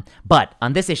 But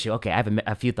on this issue, okay, I have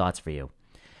a few thoughts for you.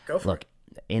 Go for it.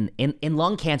 In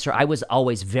lung cancer, I was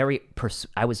always persuaded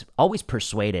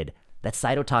that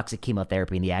cytotoxic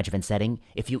chemotherapy in the adjuvant setting,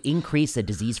 if you increase a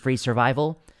disease-free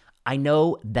survival, I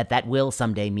know that will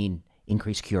someday mean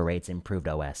increased cure rates, improved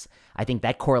OS. I think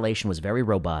that correlation was very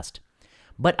robust.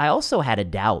 But I also had a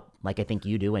doubt, like I think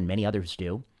you do and many others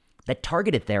do, that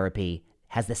targeted therapy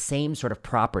has the same sort of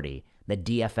property that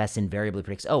DFS invariably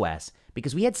predicts OS,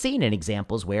 because we had seen in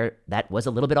examples where that was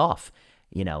a little bit off.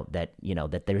 That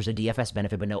there's a DFS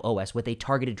benefit but no OS with a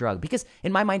targeted drug. Because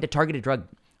in my mind, a targeted drug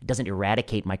doesn't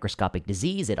eradicate microscopic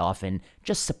disease. It often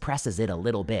just suppresses it a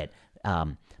little bit,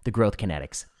 the growth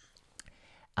kinetics.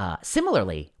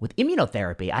 Similarly, with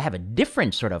immunotherapy, I have a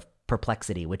different sort of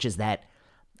perplexity, which is that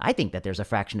I think that there's a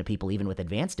fraction of people, even with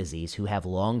advanced disease, who have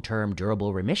long-term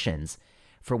durable remissions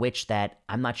for which that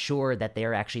I'm not sure that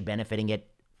they're actually benefiting it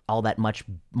all that much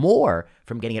more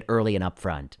from getting it early and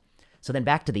upfront. So then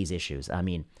back to these issues. I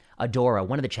mean, ADAURA,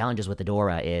 one of the challenges with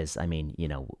ADAURA is,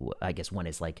 I guess one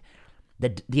is like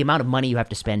the amount of money you have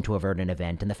to spend to avert an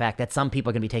event, and the fact that some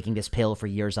people are going to be taking this pill for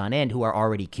years on end who are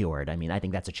already cured. I mean, I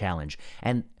think that's a challenge.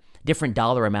 And different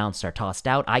dollar amounts are tossed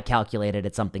out. I calculated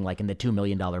it something like in the $2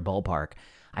 million ballpark.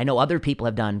 I know other people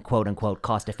have done quote-unquote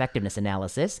cost-effectiveness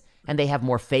analysis, and they have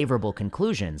more favorable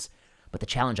conclusions. But the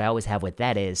challenge I always have with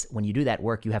that is when you do that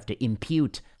work, you have to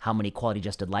impute how many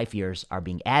quality-adjusted life years are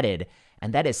being added,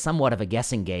 and that is somewhat of a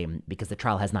guessing game because the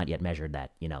trial has not yet measured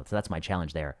that, so that's my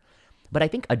challenge there. But I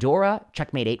think ADAURA,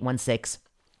 Checkmate 816,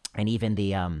 and even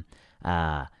the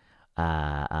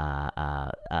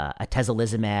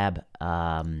atezolizumab.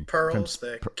 Pearls,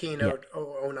 the Keynote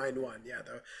 091, yeah.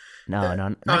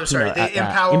 No, I'm sorry,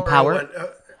 the Empower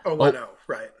 010,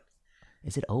 right.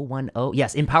 Is it 010?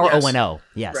 Yes, Empower Yes. 010,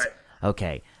 yes. Right.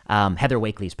 Okay. Heather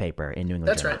Wakely's paper in New England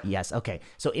That's Journal. right. Yes, okay.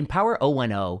 So Empower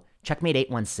 010, Checkmate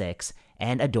 816,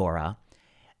 and ADAURA,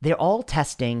 they're all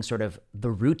testing sort of the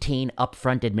routine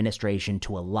upfront administration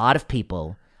to a lot of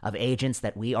people of agents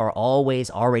that we are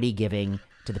always already giving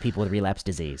to the people with relapse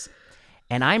disease.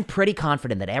 And I'm pretty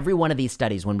confident that every one of these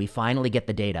studies, when we finally get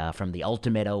the data from the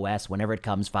ultimate OS, whenever it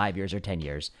comes 5 years or 10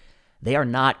 years, they are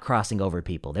not crossing over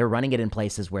people. They're running it in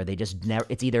places where they just never,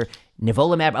 it's either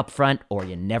nivolumab up front or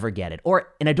you never get it. Or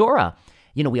in ADAURA,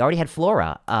 we already had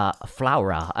Flora.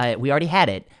 We already had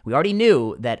it. We already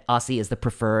knew that OSI is the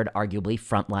preferred, arguably,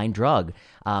 frontline drug.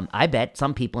 I bet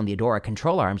some people in the ADAURA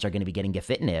control arms are going to be getting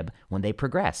gefitinib when they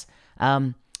progress.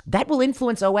 That will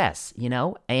influence OS,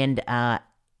 and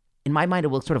in my mind, it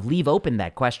will sort of leave open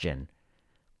that question.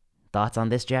 Thoughts on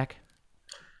this, Jack?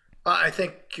 I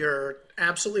think you're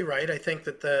absolutely right. I think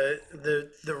that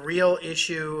the real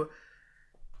issue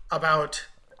about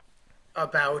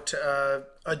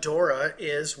ADAURA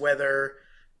is whether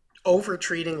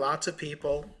over-treating lots of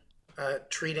people,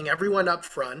 treating everyone up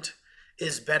front,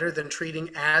 is better than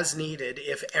treating as needed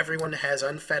if everyone has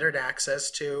unfettered access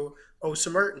to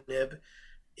osimertinib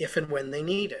if and when they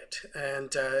need it.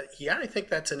 And I think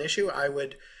that's an issue. I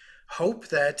would hope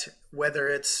that whether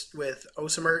it's with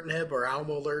osimertinib or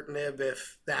aumolertinib,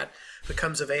 if that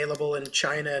becomes available in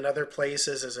China and other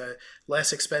places as a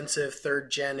less expensive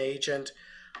third-gen agent,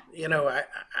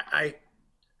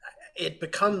 it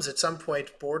becomes at some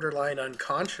point borderline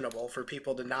unconscionable for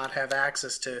people to not have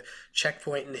access to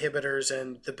checkpoint inhibitors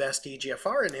and the best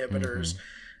EGFR inhibitors.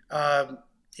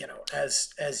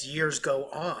 As years go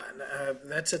on.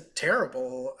 That's a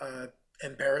terrible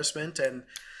embarrassment, and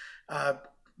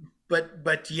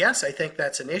but yes, I think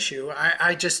that's an issue.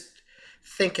 I just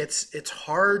think it's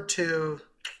hard to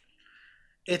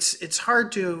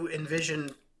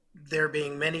envision there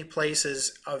being many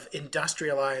places of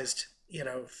industrialized,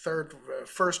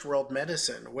 first world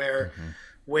medicine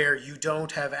where you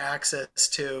don't have access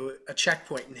to a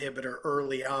checkpoint inhibitor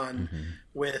early on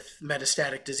with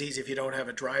metastatic disease if you don't have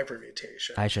a driver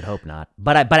mutation. I should hope not.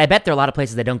 But I bet there are a lot of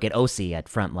places that don't get OC at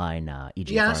frontline EGFR.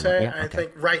 Yes, I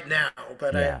think right now,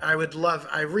 but Yeah.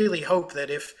 I really hope that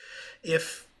if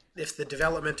the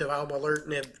development of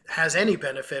aumolertinib has any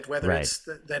benefit, whether Right. it's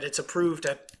that it's approved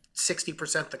at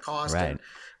 60% the cost, Right.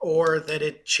 or that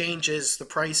it changes the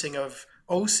pricing of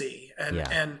OC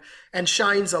Yeah. and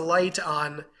shines a light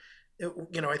on,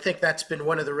 I think that's been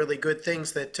one of the really good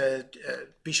things that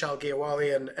Bishal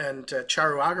Giawali and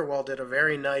Charu Agarwal did a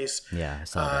very nice Yeah, I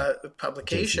saw that.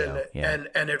 publication, JCO, yeah.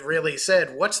 and it really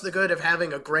said, what's the good of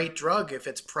having a great drug if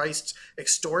it's priced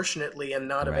extortionately and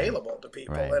not available to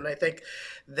people? Right. And I think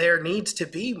there needs to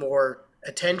be more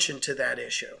attention to that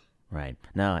issue. Right.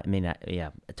 No, I mean,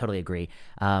 yeah, I totally agree.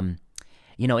 In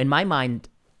my mind,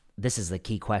 this is the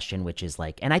key question, which is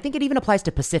like, and I think it even applies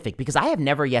to Pacific, because I have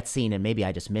never yet seen, and maybe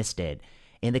I just missed it,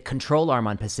 in the control arm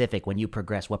on Pacific, when you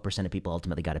progress, what percent of people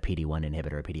ultimately got a PD-1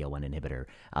 inhibitor, a PD-L1 inhibitor,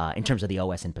 in terms of the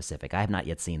OS in Pacific. I have not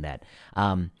yet seen that.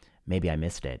 Maybe I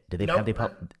missed it. Did they Nope, have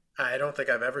they? I don't think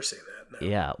I've ever seen that. No.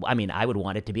 Yeah, I mean, I would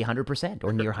want it to be 100%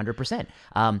 or near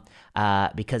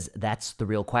 100%, because that's the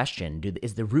real question.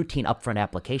 Is the routine upfront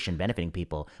application benefiting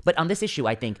people? But on this issue,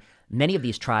 I think many of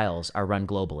these trials are run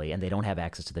globally and they don't have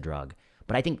access to the drug.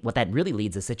 But I think what that really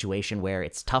leads a situation where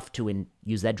it's tough to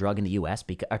use that drug in the U.S.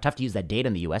 or tough to use that data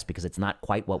in the U.S. because it's not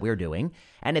quite what we're doing,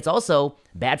 and it's also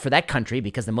bad for that country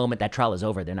because the moment that trial is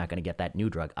over, they're not going to get that new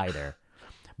drug either.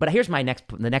 But here's the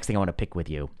next thing I want to pick with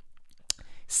you.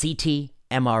 CT,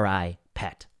 MRI,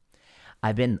 PET.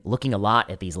 I've been looking a lot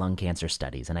at these lung cancer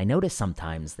studies, and I notice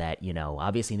sometimes that,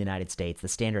 obviously in the United States, the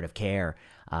standard of care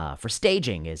for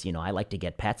staging is, I like to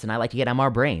get PETs and I like to get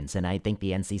MR brains, and I think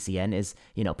the NCCN is,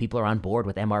 people are on board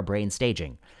with MR brain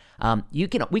staging. We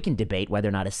can debate whether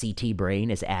or not a CT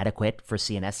brain is adequate for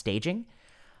CNS staging,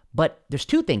 but there's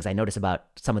two things I notice about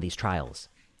some of these trials.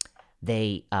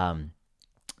 They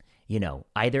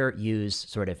either use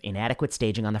sort of inadequate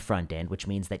staging on the front end, which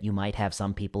means that you might have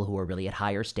some people who are really at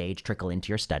higher stage trickle into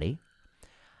your study,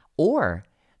 or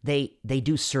they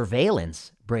do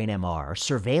surveillance brain MR or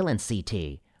surveillance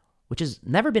CT, which has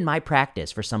never been my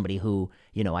practice for somebody who,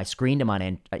 I screened them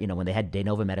on, when they had de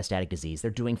novo metastatic disease.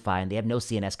 They're doing fine. They have no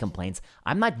CNS complaints.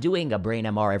 I'm not doing a brain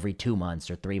MR every 2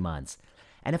 months or 3 months.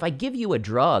 And if I give you a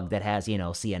drug that has,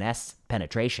 CNS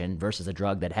penetration versus a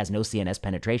drug that has no CNS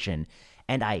penetration,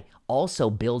 and I also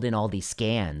build in all these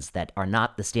scans that are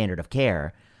not the standard of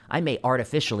care, I may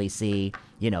artificially see,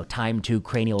 time to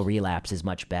cranial relapse is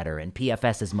much better and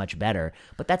PFS is much better,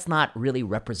 but that's not really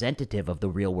representative of the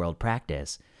real world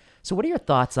practice. So what are your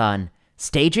thoughts on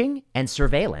staging and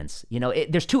surveillance?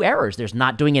 There's two errors. There's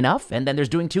not doing enough, and then there's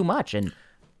doing too much. And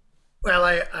Well,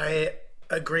 I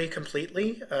agree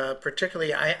completely.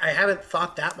 Particularly, I haven't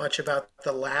thought that much about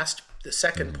the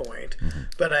second point,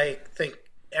 but I think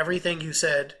everything you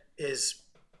said is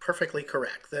perfectly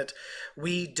correct. That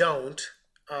we don't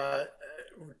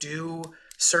do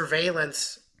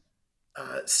surveillance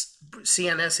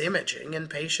CNS imaging in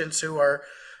patients who are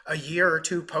a year or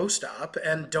two post-op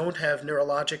and don't have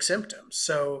neurologic symptoms.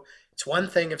 So it's one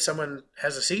thing if someone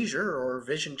has a seizure or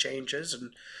vision changes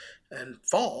and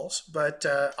falls, but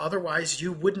otherwise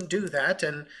you wouldn't do that.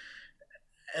 And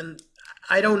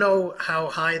I don't know how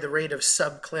high the rate of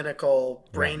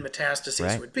subclinical brain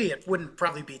metastases would be. It wouldn't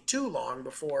probably be too long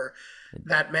before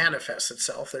that manifests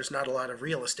itself. There's not a lot of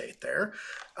real estate there.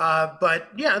 But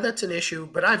yeah, that's an issue.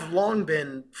 But I've long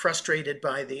been frustrated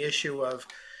by the issue of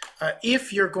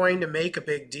if you're going to make a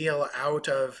big deal out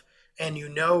of, and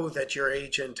that your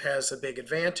agent has a big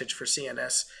advantage for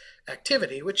CNS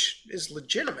activity, which is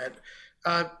legitimate,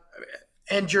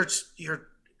 and you're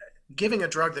giving a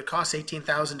drug that costs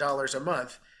 $18,000 a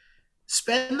month,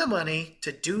 spend the money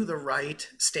to do the right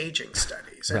staging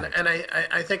studies. Right. And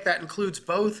I think that includes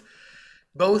both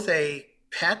a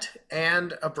PET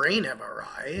and a brain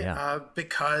MRI,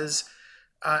 because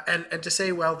and to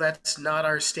say, well, that's not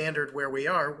our standard where we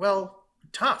are. Well,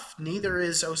 tough. Neither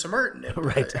is osimertinib.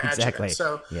 Right, exactly.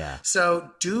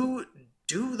 So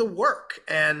do the work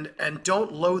and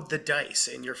don't load the dice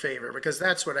in your favor, because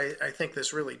that's what I think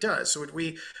this really does. So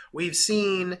we've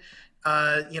seen,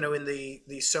 in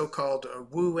the so-called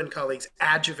Wu and colleagues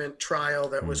adjuvant trial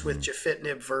that was with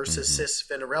gefitinib versus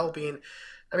cisvinorelbine.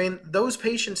 I mean, those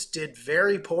patients did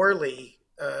very poorly,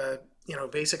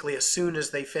 basically as soon as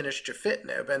they finished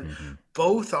gefitinib, and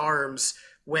both arms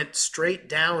went straight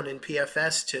down in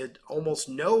PFS to almost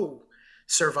no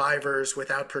survivors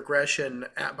without progression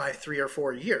by 3 or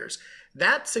 4 years.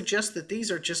 That suggests that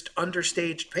these are just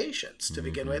understaged patients to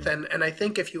begin with. And I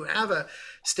think if you have a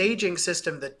staging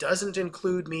system that doesn't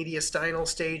include mediastinal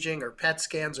staging or PET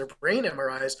scans or brain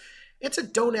MRIs, it's a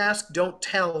don't ask, don't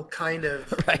tell kind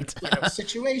of Right.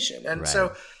 situation. And Right.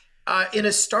 so in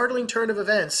a startling turn of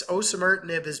events,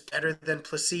 osimertinib is better than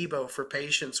placebo for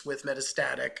patients with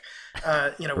metastatic,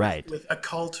 Right. with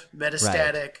occult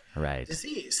metastatic Right.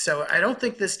 disease. So I don't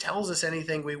think this tells us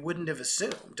anything we wouldn't have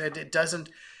assumed. And it doesn't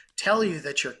tell you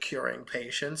that you're curing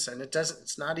patients, and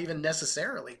it's not even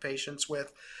necessarily patients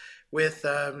with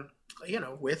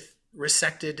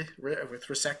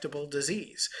resectable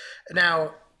disease.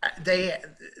 Now,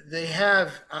 they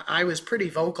have, I was pretty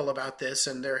vocal about this,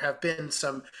 and there have been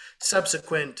some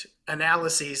subsequent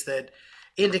analyses that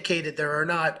indicated there are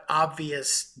not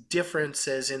obvious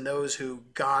differences in those who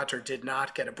got or did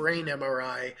not get a brain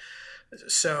MRI.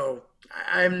 So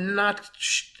I'm not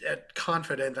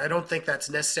confident. I don't think that's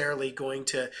necessarily going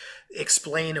to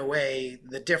explain away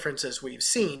the differences we've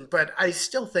seen, but I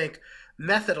still think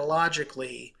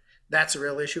methodologically that's a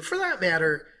real issue. For that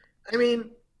matter, I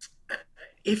mean,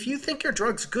 if you think your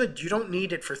drug's good, you don't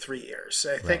need it for 3 years.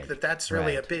 I think Right. that's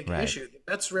really a Right. big Right. issue.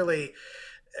 That's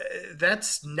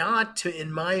not,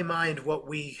 in my mind, what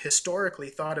we historically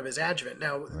thought of as adjuvant.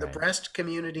 Now, the Right. breast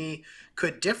community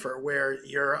could differ, where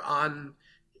you're on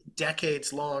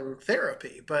decades-long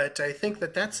therapy, but I think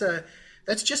that's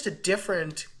just a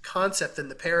different concept than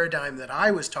the paradigm that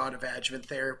I was taught of adjuvant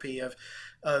therapy of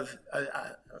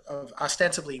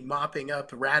ostensibly mopping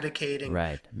up, eradicating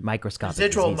Right. Microscopic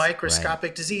residual disease.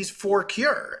 microscopic disease for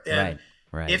cure. And Right.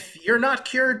 Right. if you're not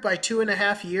cured by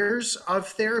 2.5 years of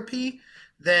therapy,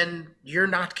 then you're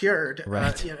not cured.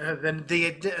 Right. Then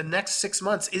the next 6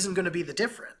 months isn't going to be the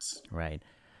difference. Right.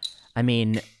 I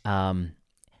mean,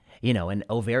 in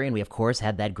ovarian, we of course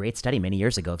had that great study many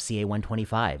years ago of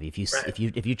CA-125.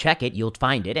 If you check it, you'll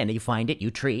find it, and you find it, you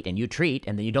treat, and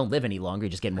then you don't live any longer. You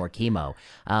just get more chemo.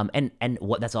 And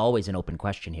what that's always an open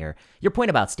question here. Your point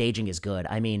about staging is good.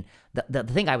 I mean, the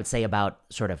thing I would say about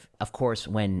sort of course,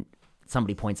 when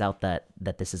somebody points out that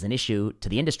this is an issue to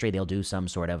the industry, they'll do some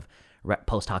sort of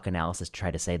post hoc analysis to try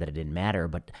to say that it didn't matter,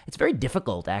 but it's very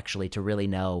difficult actually to really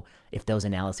know if those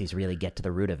analyses really get to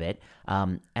the root of it.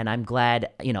 And I'm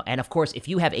glad, and of course, if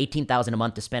you have $18,000 a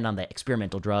month to spend on the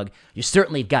experimental drug, you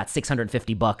certainly got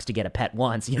 $650 to get a PET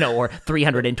once, or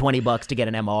 $320 to get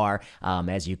an MR,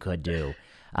 as you could do.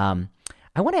 I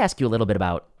want to ask you a little bit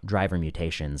about driver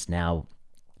mutations. Now,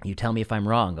 you tell me if I'm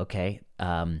wrong, okay?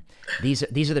 These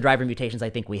are the driver mutations I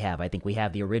think we have. I think we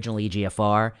have the original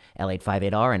EGFR,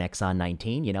 L858R, and exon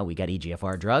 19. We got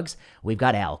EGFR drugs. We've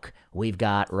got ALK. We've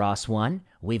got ROS1.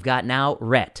 We've got now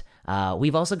RET.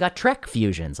 We've also got TRK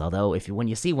fusions, although when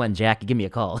you see one, Jack, give me a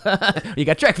call. You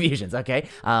got TRK fusions, okay?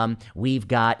 We've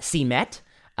got CMET.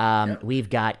 We've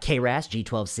got KRAS,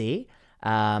 G12C.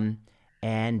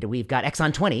 And we've got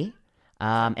exon 20.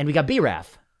 And we got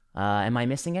BRAF. Am I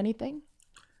missing anything?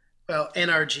 Well,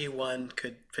 NRG1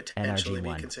 could potentially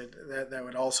NRG1. be considered. That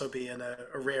would also be in a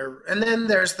rare. And then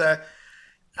there's the,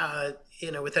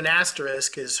 with an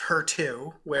asterisk, is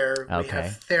HER2, where we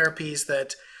have therapies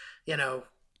that,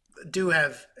 do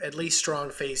have at least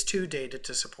strong phase 2 data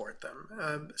to support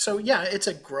them. So yeah, it's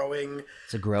a growing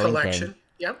collection. Thing.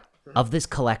 Yep. Of this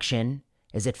collection,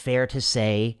 is it fair to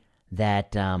say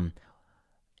that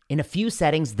in a few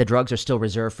settings, the drugs are still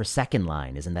reserved for second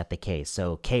line? Isn't that the case?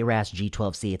 So KRAS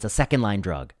G12C, it's a second line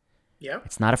drug. Yeah.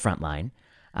 It's not a front line.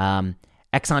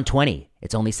 Exon 20,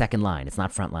 it's only second line. It's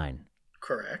not front line.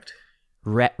 Correct.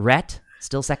 RET,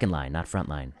 still second line, not front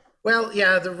line. Well,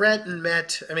 yeah, the RET and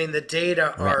MET, I mean, the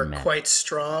data are quite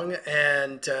strong,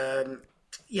 and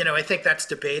I think that's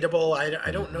debatable. I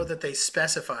don't know that they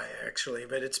specify, actually,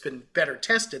 but it's been better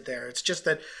tested there. It's just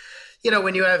that,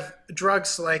 when you have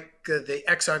drugs like the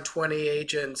exon 20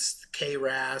 agents,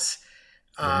 KRAS,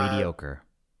 They're mediocre.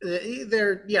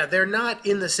 They're not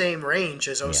in the same range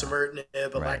as osimertinib,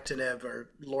 alectinib, or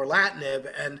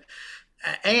lorlatinib,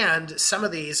 and some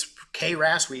of these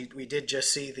KRAS, we did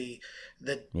just see the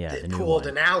pooled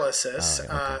analysis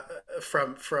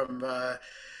from the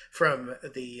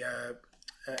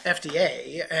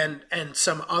FDA and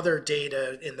some other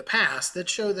data in the past that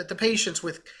show that the patients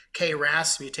with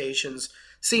KRAS mutations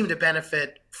seem to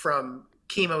benefit from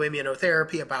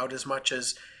chemoimmunotherapy about as much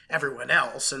as everyone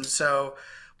else. And so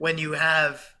when you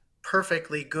have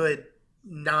perfectly good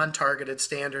non-targeted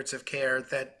standards of care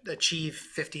that achieve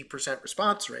 50%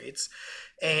 response rates,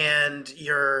 and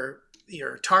your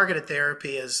targeted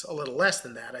therapy is a little less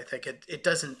than that, I think it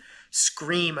doesn't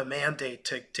scream a mandate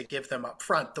to give them up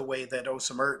front the way that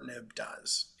osimertinib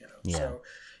does. Yeah. So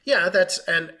yeah, that's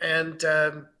and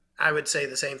I would say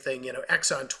the same thing.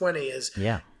 Exon 20 is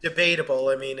debatable.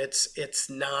 I mean, it's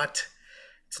not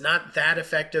that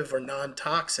effective or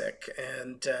non-toxic,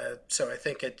 and so I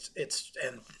think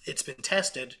it's been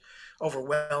tested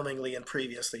overwhelmingly in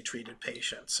previously treated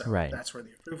patients. So that's where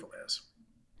the approval is.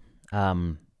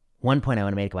 One point I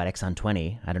want to make about exon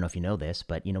 20, I don't know if you know this,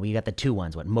 but we got the two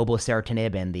ones,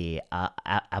 mobocertinib and the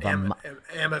amivantamab.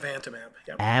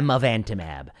 Yep.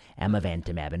 Amivantamab and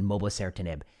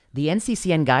mobocertinib. The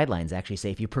NCCN guidelines actually say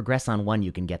if you progress on one,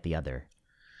 you can get the other.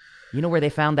 You know where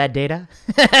they found that data?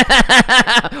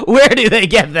 Where do they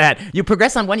get that? You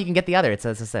progress on one, you can get the other. It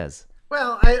says.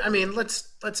 Well, I mean,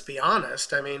 let's be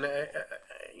honest. I mean,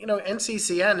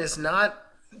 NCCN is not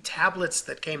tablets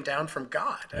that came down from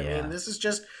God. I mean, this is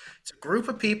just it's a group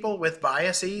of people with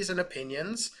biases and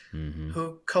opinions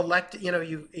who collect.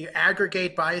 You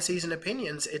aggregate biases and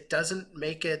opinions. It doesn't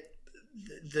make it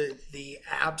the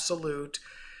absolute,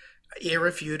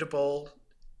 irrefutable,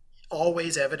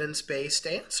 always evidence-based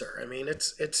answer. I mean,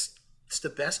 it's the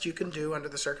best you can do under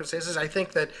the circumstances. I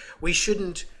think that we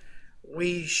shouldn't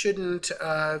be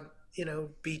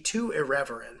too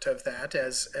irreverent of that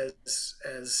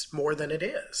as more than it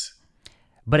is.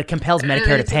 But it compels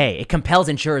Medicare to pay. It compels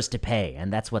insurers to pay,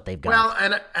 and that's what they've got. Well,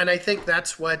 and I think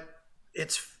that's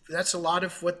a lot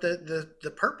of what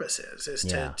the purpose is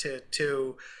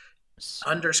to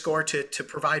underscore, to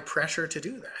provide pressure to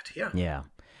do that. Yeah. Yeah.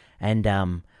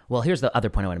 And well, here's the other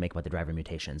point I want to make about the driver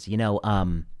mutations.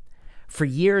 For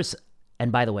years,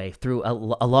 and by the way, through a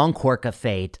long quirk of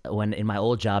fate, when in my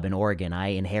old job in Oregon, I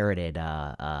inherited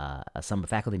some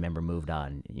faculty member moved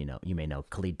on. You may know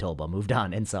Khalid Tolba moved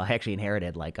on, and so I actually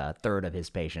inherited like a third of his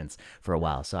patients for a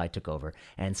while. So I took over,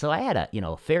 and so I had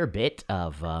a fair bit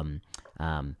of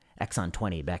exon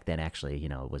 20 back then. Actually,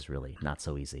 it was really not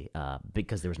so easy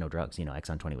because there was no drugs.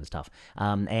 Exon 20 was tough,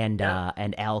 and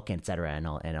ALK, et cetera, and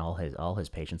all his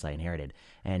patients I inherited,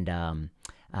 and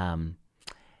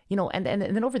and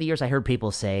then over the years, I heard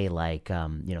people say like,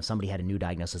 somebody had a new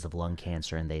diagnosis of lung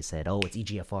cancer, and they said, "Oh, it's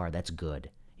EGFR. That's good.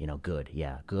 Good.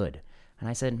 Yeah, good." And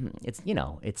I said, "It's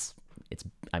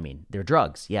I mean, they're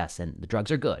drugs, yes, and the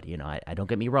drugs are good. I don't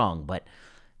get me wrong, but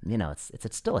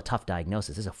it's still a tough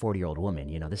diagnosis. This is a 40-year-old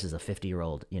woman. This is a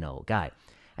 50-year-old guy."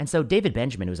 And so David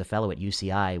Benjamin, who's a fellow at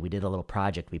UCI, we did a little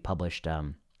project we published, I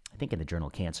think in the journal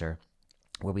Cancer,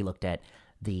 where we looked at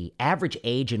the average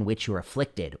age in which you're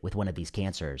afflicted with one of these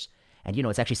cancers. And,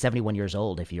 it's actually 71 years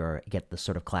old if you get the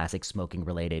sort of classic smoking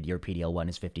related, your PD-L1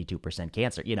 is 52%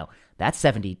 cancer. That's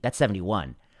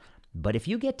 71. But if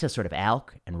you get to sort of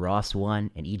ALK and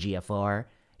ROS1 and EGFR,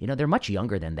 they're much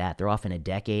younger than that. They're often a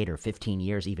decade or 15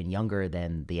 years, even younger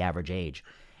than the average age.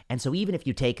 And so even if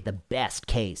you take the best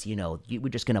case, we're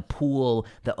just going to pool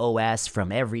the OS from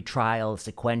every trial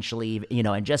sequentially,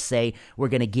 and just say we're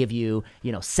going to give you,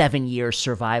 7 years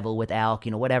survival with ALK,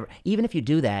 whatever. Even if you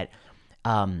do that,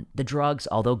 the drugs,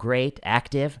 although great,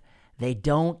 active, they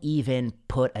don't even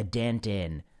put a dent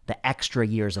in the extra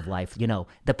years of life.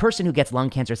 The person who gets lung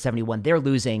cancer at 71, they're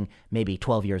losing maybe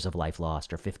 12 years of life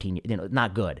lost or 15,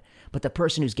 not good. But the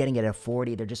person who's getting it at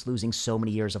 40, they're just losing so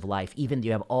many years of life, even though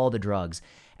you have all the drugs.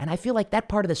 And I feel like that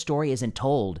part of the story isn't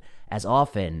told as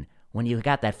often when you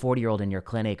got that 40-year-old in your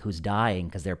clinic who's dying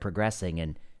because they're progressing,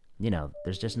 and,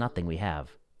 there's just nothing we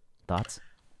have. Thoughts?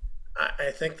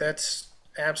 I think that's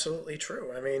absolutely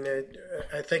true. I mean,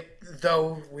 I think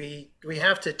though we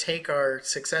have to take our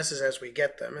successes as we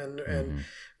get them, and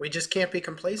we just can't be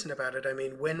complacent about it. I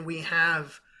mean, when we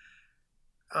have,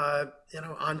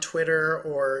 on Twitter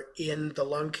or in the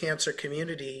lung cancer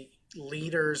community,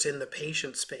 leaders in the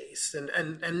patient space,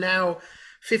 and now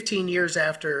 15 years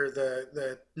after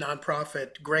the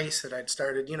nonprofit Grace that I'd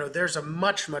started, there's a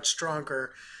much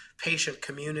stronger patient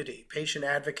community, patient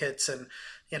advocates, and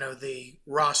the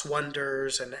ROS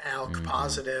wonders and ALK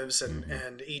positives and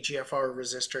EGFR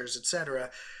resistors, et cetera.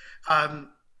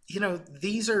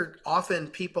 These are often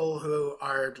people who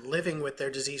are living with their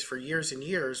disease for years and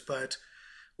years, but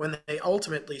when they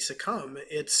ultimately succumb,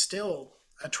 it's still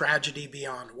a tragedy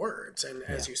beyond words. And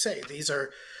as you say, these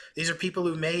are people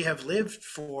who may have lived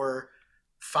for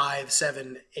 5,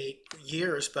 7, 8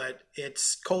 years, but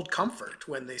it's cold comfort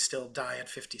when they still die at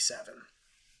 57.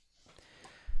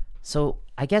 So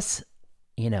I guess,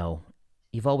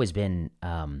 you've always been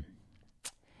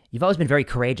very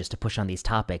courageous to push on these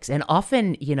topics, and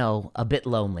often, a bit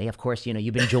lonely. Of course,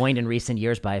 you've been joined in recent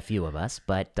years by a few of us,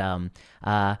 but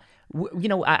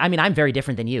I mean, I'm very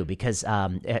different than you because,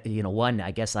 one,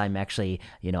 I guess I'm actually,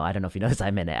 I don't know if you know this,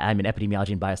 I'm in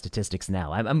epidemiology and biostatistics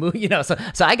now.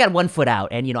 So I got one foot out,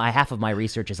 and half of my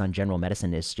research is on general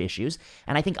medicine issues,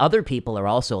 and I think other people are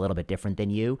also a little bit different than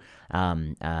you,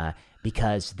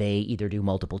 because they either do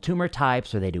multiple tumor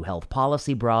types or they do health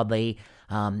policy broadly.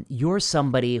 You're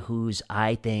somebody who's,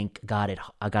 I think, got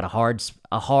a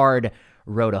hard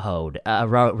road to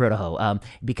hoe,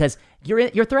 because you're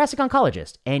a thoracic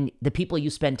oncologist, and the people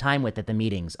you spend time with at the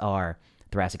meetings are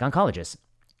thoracic oncologists,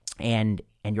 and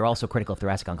you're also critical of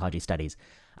thoracic oncology studies.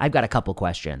 I've got a couple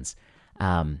questions.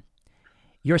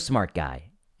 You're a smart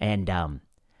guy, and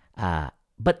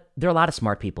but there are a lot of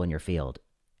smart people in your field.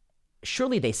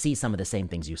 Surely they see some of the same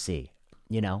things you see,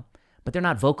 but they're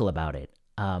not vocal about it.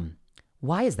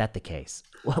 Why is that the case?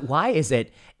 Why is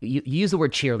it you use the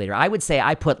word cheerleader? I would say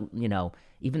I put,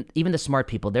 even the smart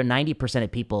people, they're 90%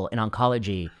 of people in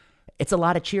oncology. It's a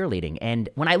lot of cheerleading. And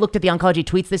when I looked at the oncology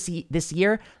tweets this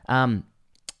year,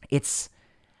 it's,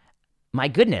 my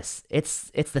goodness, it's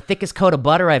the thickest coat of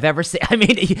butter I've ever seen. I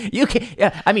mean, you can.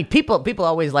 Yeah, I mean, people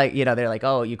always like, they're like,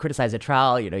 oh, you criticize a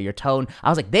trial, your tone. I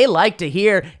was like, they like to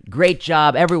hear, great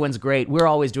job, everyone's great, we're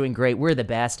always doing great, we're the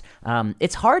best.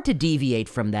 It's hard to deviate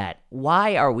from that.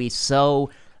 Why are we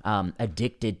so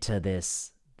addicted to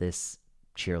this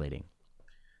cheerleading?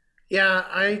 Yeah,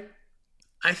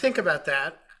 I think about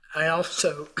that. I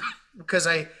also because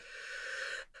I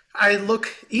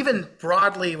look even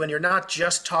broadly when you're not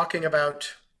just talking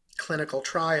about clinical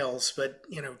trials, but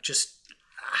just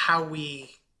how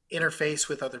we interface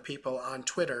with other people on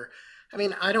Twitter. I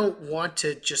mean, I don't want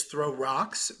to just throw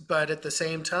rocks, but at the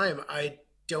same time, I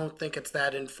don't think it's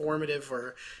that informative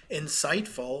or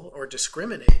insightful or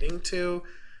discriminating to,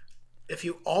 if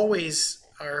you always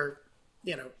are,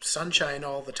 sunshine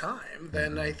all the time,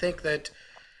 then I think that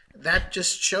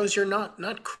just shows you're not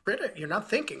you're not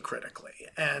thinking critically.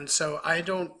 And so I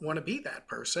don't want to be that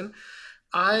person.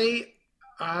 I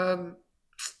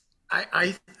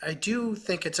do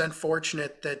think it's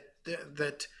unfortunate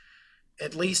that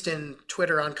at least in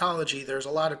Twitter oncology, there's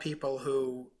a lot of people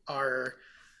who are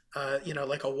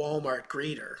like a Walmart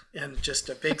greeter and just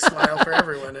a big smile for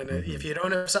everyone. And if you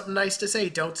don't have something nice to say,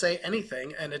 don't say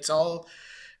anything. And it's all,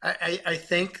 I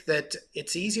think that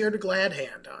it's easier to glad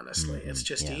hand, honestly. It's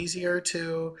just easier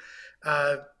to,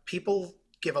 people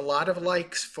give a lot of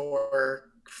likes for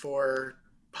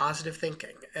positive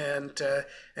thinking, and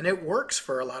it works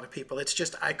for a lot of people. It's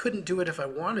just, I couldn't do it if I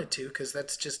wanted to, because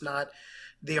that's just not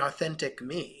the authentic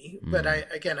me. But I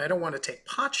don't want to take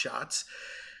pot shots.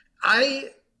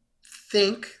 I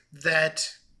think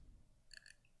that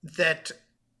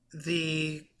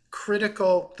the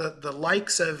critical, the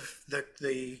likes of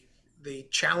the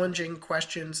challenging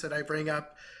questions that I bring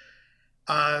up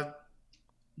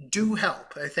do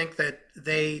help. I think that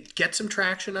they get some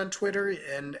traction on Twitter,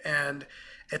 and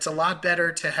it's a lot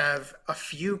better to have a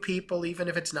few people, even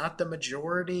if it's not the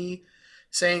majority,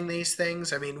 saying these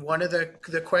things. I mean, one of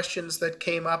the questions that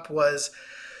came up was,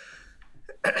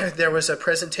 there was a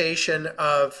presentation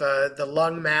of the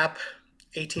Lung Map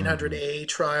 1800A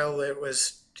trial. It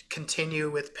was continue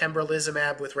with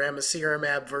pembrolizumab with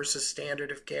ramucirumab versus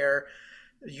standard of care,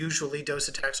 usually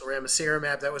docetaxel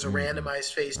ramucirumab. That was a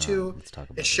randomized phase 2.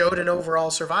 It showed an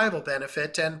overall survival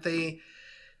benefit, and the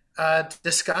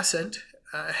discussant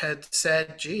had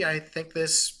said, gee, I think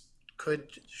this could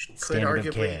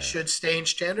arguably should stay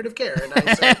standard of care. And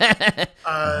I said,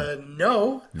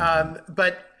 no,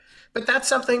 but that's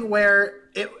something where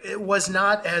it was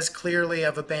not as clearly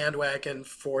of a bandwagon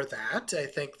for that. I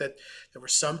think that there were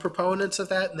some proponents of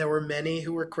that, and there were many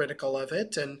who were critical of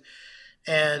it. And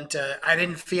I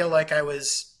didn't feel like I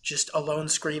was just alone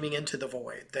screaming into the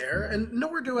void there. And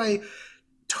nor do I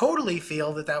totally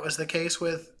feel that was the case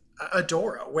with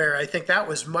Adora, where I think that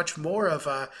was much more of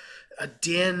a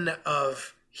din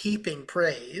of heaping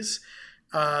praise.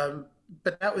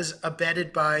 But that was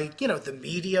abetted by, the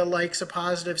media likes a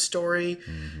positive story.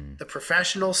 The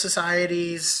professional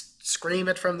societies scream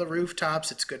it from the rooftops.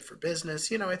 It's good for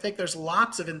business. I think there's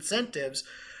lots of incentives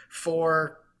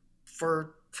for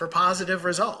positive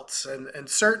results. And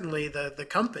certainly the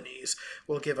companies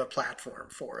will give a platform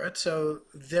for it. So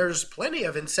there's plenty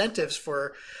of incentives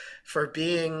for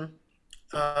being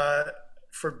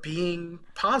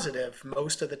positive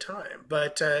most of the time.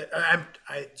 But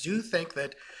I do think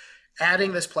that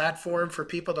adding this platform for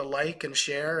people to like and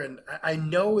share, and I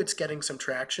know it's getting some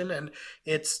traction, and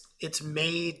it's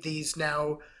made these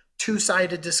now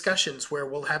two-sided discussions where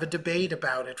we'll have a debate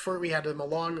about it. We had them a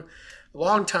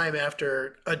long time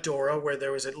after Adora, where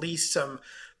there was at least some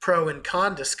pro and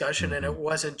con discussion, and it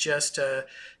wasn't just an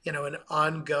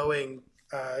ongoing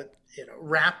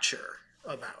rapture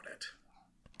about it.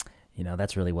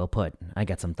 That's really well put. I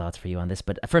got some thoughts for you on this,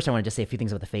 but first I want to just say a few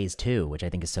things about the phase 2, which I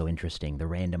think is so interesting, the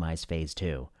randomized phase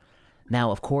 2. Now,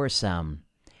 of course,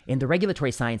 in the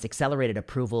regulatory science, accelerated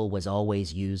approval was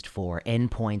always used for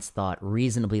endpoints thought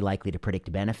reasonably likely to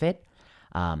predict benefit.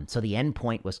 So the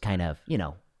endpoint was kind of,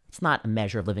 it's not a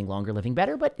measure of living longer, living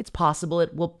better, but it's possible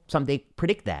it will someday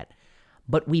predict that.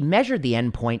 But we measured the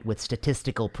endpoint with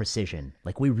statistical precision.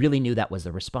 Like, we really knew that was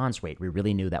the response rate. We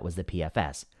really knew that was the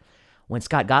PFS. When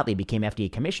Scott Gottlieb became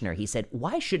FDA commissioner, he said,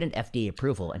 why shouldn't FDA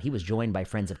approval, and he was joined by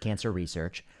Friends of Cancer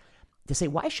Research, to say,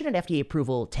 why shouldn't FDA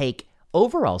approval take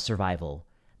overall survival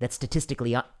that's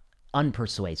statistically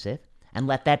unpersuasive and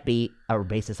let that be a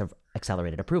basis of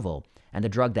accelerated approval? And the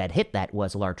drug that hit that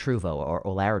was Lartruvo, or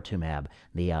olaratumab,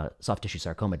 the soft tissue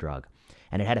sarcoma drug.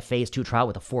 And it had a phase 2 trial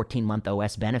with a 14-month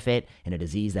OS benefit in a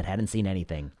disease that hadn't seen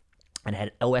anything.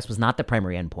 And OS was not the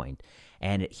primary endpoint.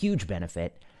 And huge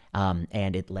benefit.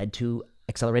 And it led to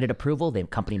accelerated approval. The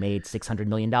company made $600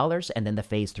 million, and then the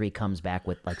phase 3 comes back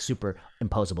with like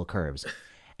superimposable curves.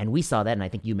 And we saw that, and I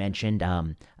think you mentioned,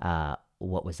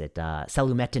 what was it?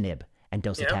 Selumetinib and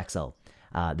docetaxel.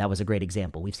 Yep. That was a great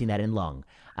example. We've seen that in lung.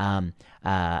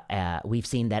 We've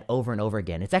seen that over and over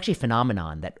again. It's actually a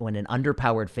phenomenon that when an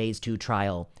underpowered phase 2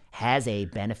 trial has a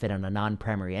benefit on a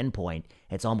non-primary endpoint,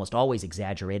 it's almost always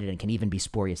exaggerated and can even be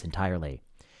spurious entirely.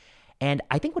 And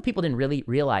I think what people didn't really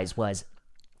realize was,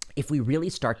 if we really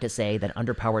start to say that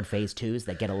underpowered phase 2s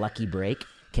that get a lucky break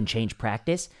can change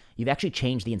practice, you've actually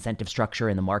changed the incentive structure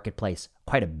in the marketplace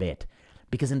quite a bit.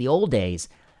 Because in the old days,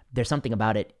 there's something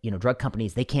about it, drug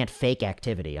companies, they can't fake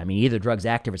activity. I mean, either the drug's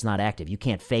active or it's not active. You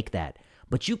can't fake that.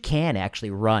 But you can actually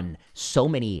run so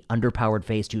many underpowered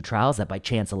phase 2 trials that by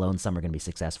chance alone, some are going to be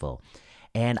successful.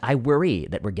 And I worry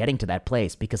that we're getting to that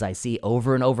place because I see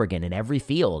over and over again in every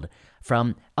field,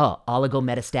 from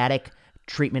oligometastatic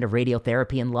treatment of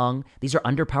radiotherapy in lung. These are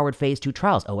underpowered phase 2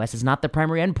 trials. OS is not the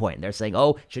primary endpoint. They're saying,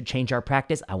 should change our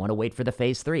practice. I want to wait for the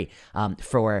phase 3.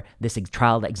 For this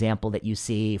trial example that you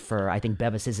see for, I think,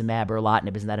 bevacizumab or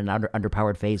erlotinib, isn't that an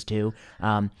underpowered phase 2?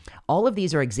 All of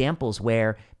these are examples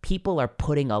where people are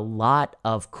putting a lot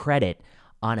of credit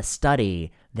on a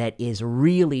study that is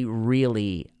really,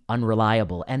 really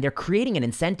unreliable, and they're creating an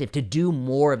incentive to do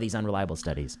more of these unreliable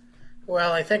studies.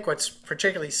 Well, I think what's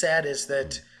particularly sad is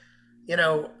that,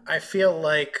 I feel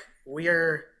like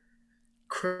we're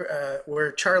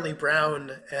Charlie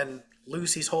Brown and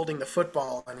Lucy's holding the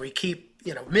football, and we keep,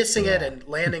 missing it and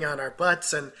landing on our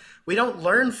butts, and we don't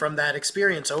learn from that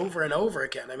experience over and over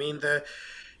again. I mean,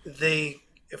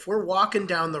 if we're walking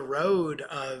down the road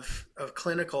of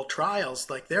clinical trials,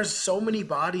 like, there's so many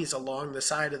bodies along the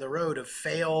side of the road of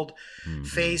failed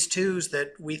phase 2s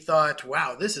that we thought,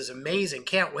 wow, this is amazing.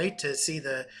 Can't wait to see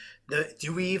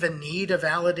do we even need a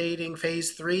validating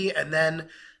phase 3? And then,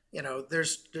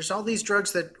 there's all these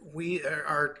drugs that we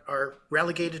are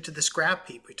relegated to the scrap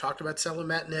heap. We talked about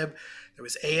selumetinib. There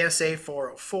was ASA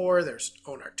 404. There's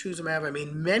onartuzumab. I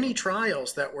mean, many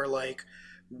trials that were like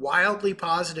wildly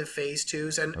positive phase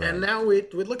 2s, and now we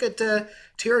look at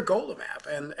tiragolumab,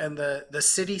 and the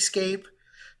Cityscape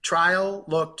trial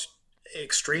looked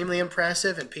extremely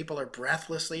impressive, and people are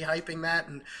breathlessly hyping that.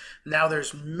 And now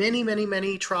there's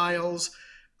many trials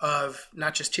of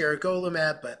not just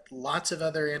tiragolumab, but lots of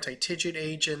other anti-TIGIT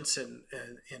agents in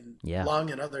lung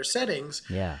and other settings.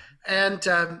 Yeah. And,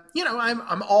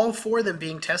 I'm all for them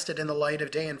being tested in the light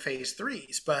of day in phase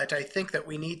 3s, but I think that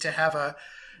we need to have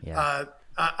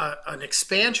an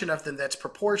expansion of them that's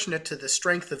proportionate to the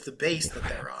strength of the base that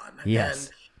they're on. Yes.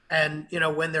 And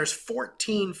when there's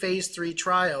 14 phase 3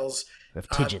 trials of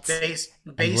TIGITs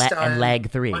based on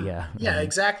LAG-3,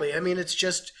 exactly. I mean, it's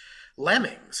just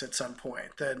lemmings at some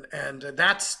point, and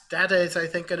that is, I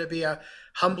think, going to be a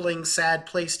humbling, sad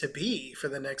place to be for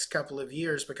the next couple of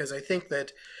years, because I think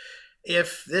that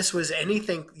if this was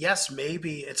anything, yes,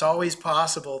 maybe it's always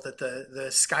possible that the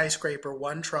Skyscraper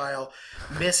 1 trial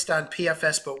missed on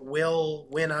PFS but will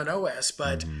win on OS.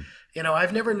 But,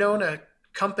 I've never known a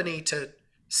company to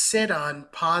sit on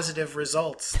positive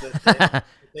results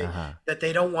that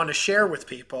they don't want to share with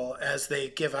people as they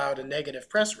give out a negative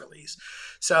press release.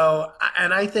 So,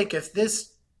 and I think if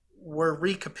this were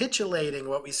recapitulating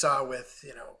what we saw with,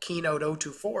 Keynote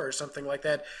 024 or something like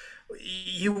that,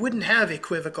 you wouldn't have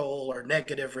equivocal or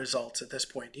negative results at this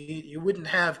point. You wouldn't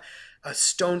have a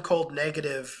stone cold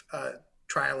negative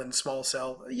trial in small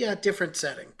cell. Yeah, different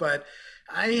setting. But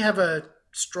I have a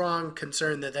strong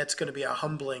concern that that's going to be a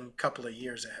humbling couple of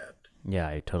years ahead. Yeah,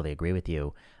 I totally agree with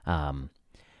you. And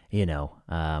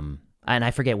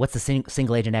I forget, what's the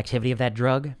single agent activity of that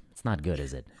drug? It's not good,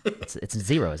 is it? It's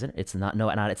zero, isn't it? It's not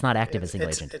it's not active as single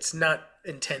agent. It's not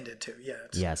intended to. Yeah.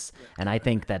 Yes, and I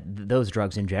think that those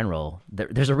drugs in general,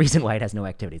 there's a reason why it has no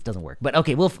activity. It doesn't work. But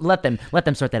okay, we'll let them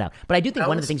sort that out. But I do think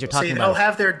one of the things you're talking about, they'll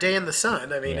have their day in the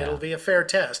sun. I mean, it'll be a fair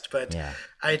test. But yeah.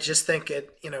 I just think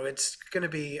it's going to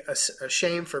be a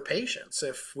shame for patients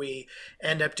if we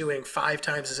end up doing 5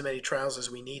 times as many trials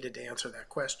as we needed to answer that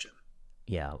question.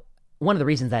 Yeah. One of the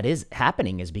reasons that is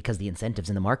happening is because the incentives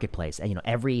in the marketplace. And,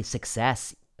 every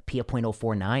success, P of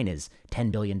 0.049 is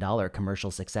 $10 billion commercial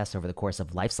success over the course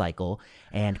of life cycle.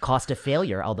 And cost of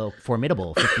failure, although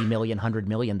formidable, 50 million, 100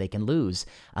 million they can lose,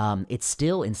 it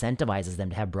still incentivizes them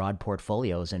to have broad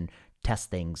portfolios and test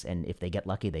things. And if they get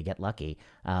lucky, they get lucky.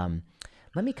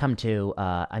 Let me come to,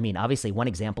 obviously one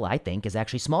example I think is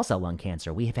actually small cell lung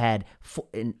cancer. We have had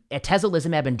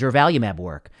atezolizumab and durvalumab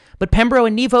work, but Pembro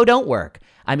and Nivo don't work.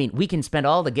 I mean, we can spend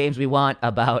all the games we want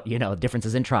about,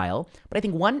 differences in trial, but I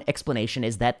think one explanation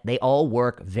is that they all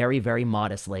work very, very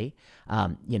modestly,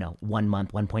 1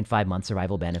 month, 1.5 month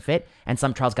survival benefit, and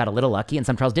some trials got a little lucky and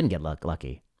some trials didn't get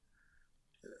lucky.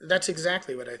 That's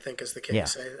exactly what I think is the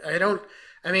case. Yeah.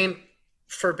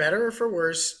 For better or for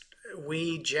worse,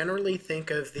 we generally think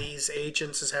of these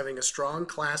agents as having a strong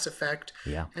class effect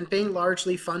and being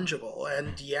largely fungible.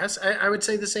 And yes, I would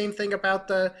say the same thing about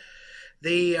the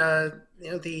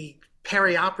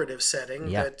perioperative setting.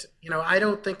 Yeah. That I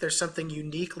don't think there's something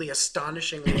uniquely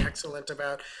astonishingly excellent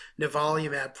about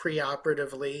nivolumab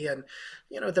preoperatively. And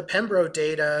the Pembro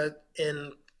data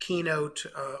in Keynote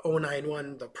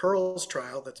 091, the PEARLS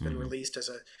trial that's been released as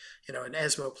an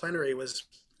ESMO plenary, was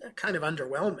kind of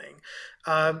underwhelming.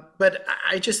 But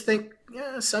I just think,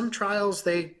 some trials,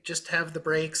 they just have the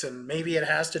breaks, and maybe it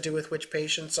has to do with which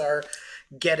patients are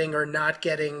getting or not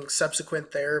getting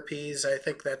subsequent therapies. I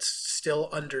think that's still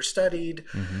understudied.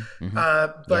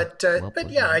 But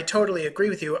I totally agree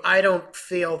with you. I don't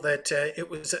feel that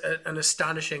it was an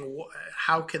astonishing,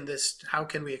 how can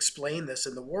we explain this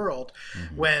in the world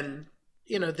when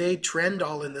they trend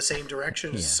all in the same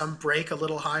direction. Some break a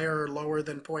little higher or lower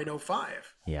than 0.05.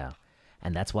 Yeah.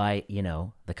 And that's why,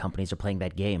 the companies are playing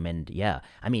that game. And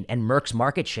and Merck's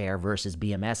market share versus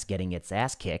BMS getting its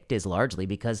ass kicked is largely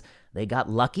because they got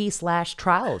lucky /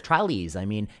 trialies. I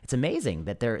mean, it's amazing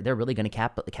that they're really going to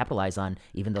capitalize on,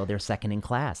 even though they're second in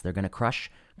class, they're going to crush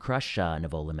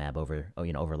nivolumab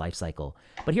over life cycle.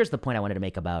 But here's the point I wanted to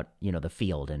make about, the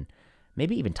field, and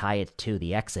maybe even tie it to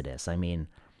the exodus. I mean,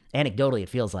 anecdotally, it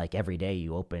feels like every day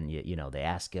you open, the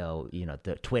ASCO,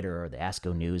 the Twitter or the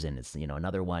ASCO news, and it's,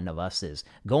 another one of us is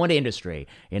going to industry,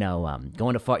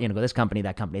 going to far, this company,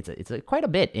 that company. It's quite a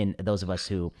bit in those of us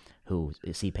who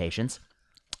see patients.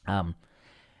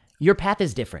 Your path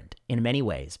is different in many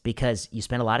ways because you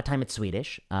spent a lot of time at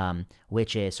Swedish,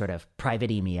 which is sort of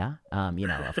privatemia,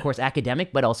 of course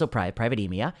academic, but also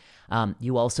privatemia.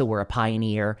 You also were a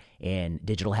pioneer in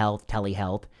digital health,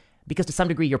 telehealth. Because to some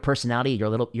degree, your personality,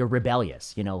 you're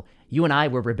rebellious. You and I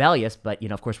were rebellious, but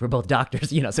of course, we're both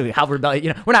doctors. So how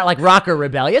rebellious? We're not like rocker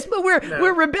rebellious, but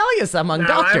we're rebellious among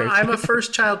doctors. I'm a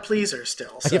first child pleaser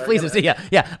still. So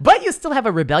yeah. But you still have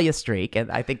a rebellious streak,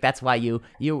 and I think that's why you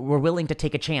were willing to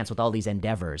take a chance with all these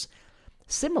endeavors.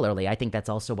 Similarly, I think that's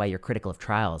also why you're critical of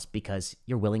trials, because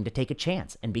you're willing to take a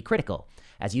chance and be critical.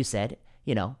 As you said,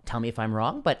 tell me if I'm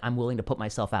wrong, but I'm willing to put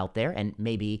myself out there, and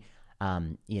maybe.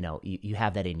 You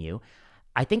have that in you.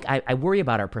 I think I worry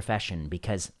about our profession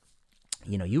because,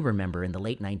 you remember in the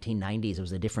late 1990s, it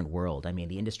was a different world. I mean,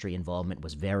 the industry involvement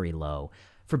was very low.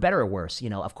 For better or worse,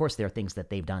 of course, there are things that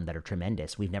they've done that are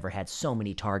tremendous. We've never had so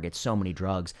many targets, so many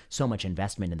drugs, so much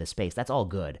investment in the space. That's all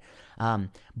good.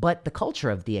 But the culture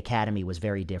of the academy was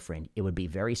very different. It would be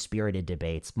very spirited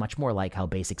debates, much more like how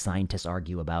basic scientists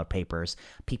argue about papers.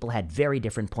 People had very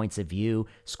different points of view,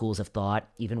 schools of thought.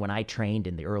 Even when I trained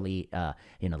in the early,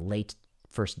 late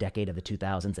first decade of the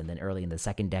 2000s and then early in the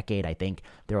second decade, I think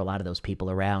there are a lot of those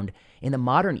people around. In the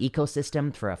modern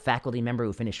ecosystem, for a faculty member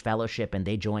who finished fellowship and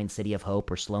they joined City of Hope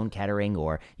or Sloan Kettering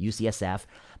or UCSF,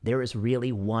 there is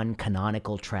really one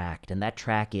canonical track, and that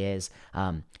track is,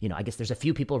 I guess there's a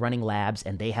few people running labs,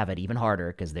 and they have it even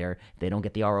harder because they don't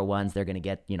get the R01s. They're going to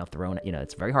get thrown.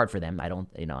 It's very hard for them. I don't.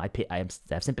 I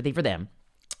have sympathy for them,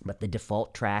 but the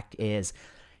default track is,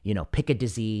 pick a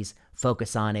disease,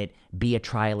 focus on it, be a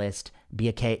trialist,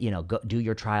 go do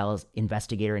your trials,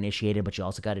 investigator initiated, but you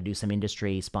also got to do some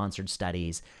industry sponsored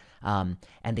studies. And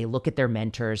they look at their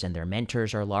mentors, and their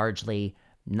mentors are largely,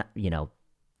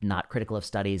 not critical of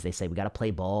studies. They say, we got to play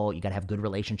ball. You got to have good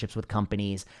relationships with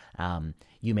companies.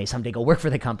 You may someday go work for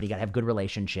the company. You got to have good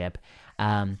relationship.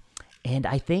 And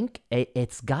I think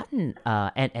it's gotten,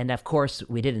 and of course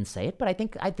we didn't say it, but I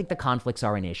think the conflicts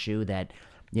are an issue that,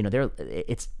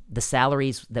 it's the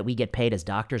salaries that we get paid as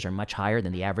doctors are much higher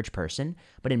than the average person.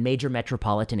 But in major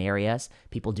metropolitan areas,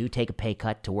 people do take a pay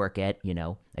cut to work at,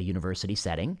 a university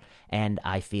setting. And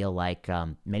I feel like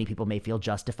many people may feel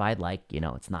justified, like,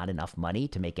 it's not enough money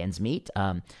to make ends meet.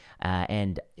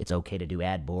 And it's okay to do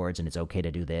ad boards and it's okay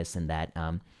to do this and that.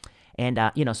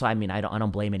 So I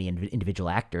don't blame any individual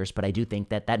actors, but I do think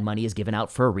that money is given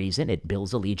out for a reason. It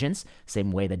builds allegiance,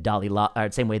 same way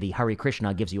the Hare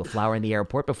Krishna gives you a flower in the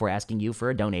airport before asking you for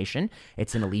a donation.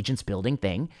 It's an allegiance building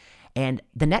thing. And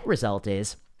the net result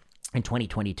is, in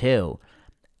 2022,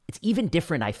 it's even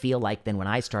different, I feel like, than when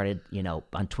I started,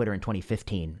 on Twitter in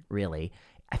 2015, really.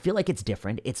 I feel like it's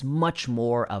different. It's much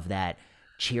more of that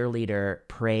cheerleader,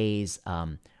 praise,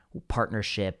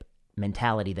 partnership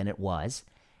mentality than it was.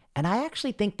 And I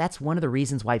actually think that's one of the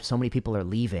reasons why so many people are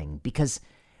leaving, because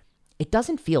it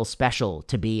doesn't feel special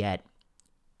to be at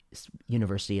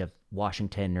University of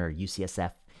Washington or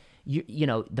UCSF.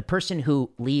 The person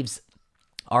who leaves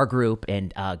our group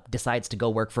and decides to go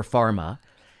work for pharma,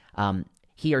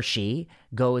 he or she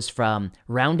goes from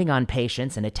rounding on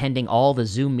patients and attending all the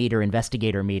Zoom meter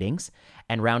investigator meetings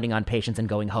and rounding on patients and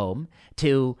going home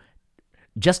to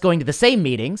just going to the same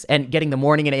meetings and getting the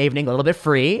morning and evening a little bit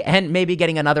free and maybe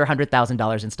getting another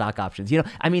 $100,000 in stock options.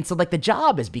 So like the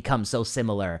job has become so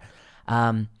similar.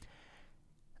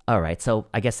 All right. So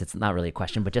I guess it's not really a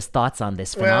question, but just thoughts on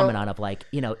this phenomenon of like,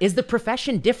 is the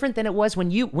profession different than it was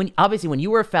when you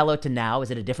were a fellow to now?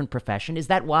 Is it a different profession? Is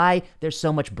that why there's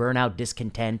so much burnout,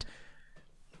 discontent?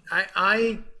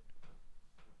 I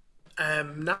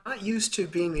am not used to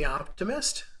being the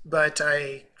optimist, but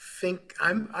I think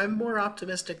I'm more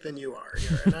optimistic than you are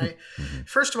here. And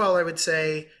first of all, I would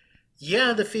say,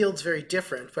 yeah, the field's very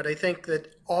different, but I think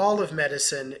that all of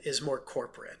medicine is more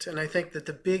corporate. And I think that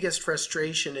the biggest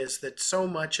frustration is that so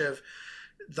much of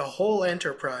the whole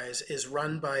enterprise is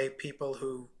run by people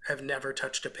who have never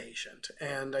touched a patient.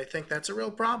 And I think that's a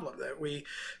real problem, that we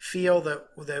feel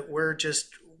that we're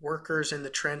just workers in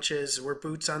the trenches, we're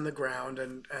boots on the ground,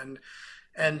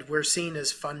 and we're seen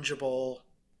as fungible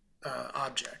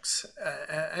objects.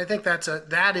 I think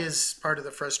that is part of the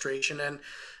frustration. And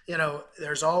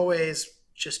there's always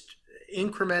just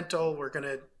incremental, we're going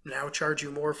to now charge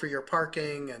you more for your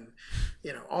parking, and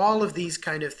all of these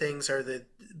kind of things are the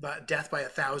death by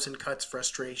 1,000 cuts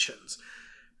frustrations.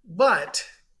 But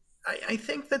I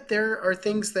think that there are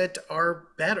things that are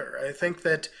better. I think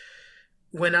that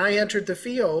when I entered the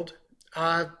field,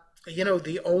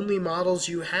 the only models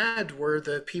you had were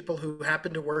the people who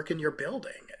happened to work in your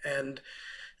building, and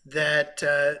that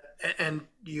and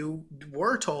you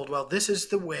were told, well, this is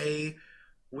the way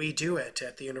we do it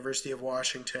at the University of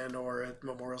Washington or at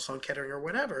Memorial Sloan Kettering or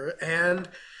whatever. And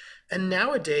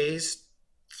nowadays,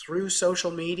 through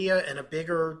social media and a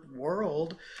bigger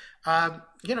world, I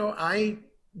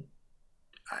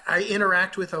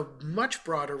interact with a much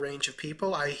broader range of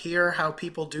people. I hear how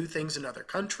people do things in other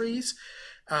countries,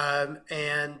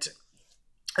 and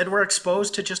we're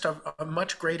exposed to just a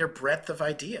much greater breadth of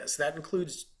ideas. That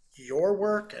includes your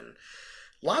work and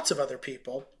lots of other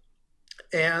people.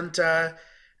 And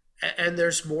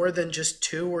there's more than just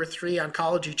 2 or 3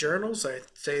 oncology journals. I'd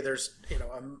say there's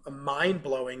a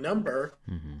mind-blowing number,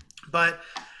 but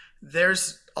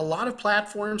there's a lot of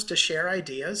platforms to share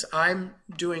ideas. I'm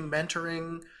doing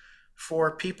mentoring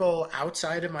for people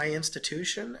outside of my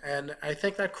institution, and I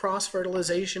think that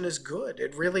cross-fertilization is good.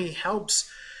 It really helps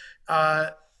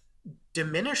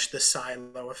diminish the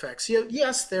silo effects.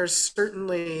 Yes, there's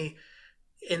certainly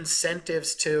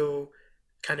incentives to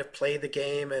kind of play the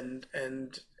game and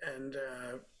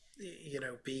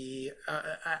be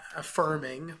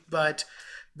affirming, but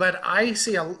I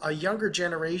see a younger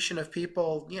generation of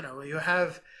people. You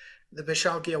have the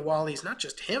Vishal Gyawali's, not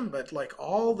just him, but like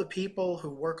all the people who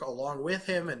work along with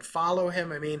him and follow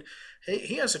him. I mean,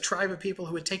 he has a tribe of people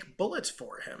who would take bullets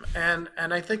for him, and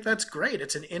I think that's great.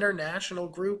 It's an international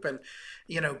group, and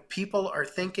people are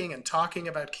thinking and talking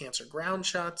about cancer ground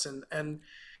shots, and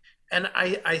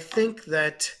I think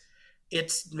that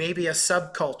it's maybe a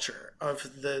subculture of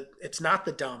it's not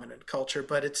the dominant culture,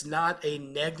 but it's not a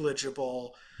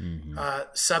negligible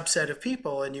subset of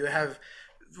people. And you have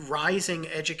rising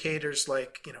educators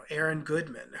like, Aaron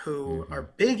Goodman, who are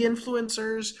big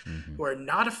influencers, who are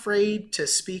not afraid to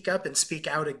speak up and speak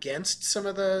out against some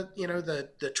of the,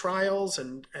 the trials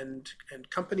and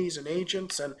companies and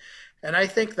agents. And I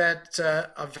think that's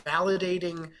a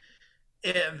validating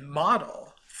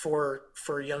model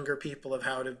for younger people of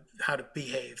how to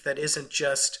behave, that isn't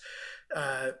just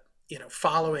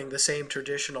following the same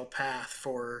traditional path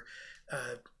for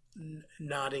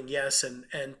nodding yes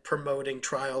and promoting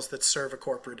trials that serve a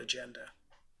corporate agenda.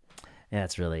 Yeah,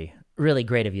 it's really, really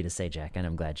great of you to say, Jack, and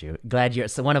I'm glad you're.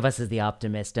 So one of us is the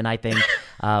optimist, and I think,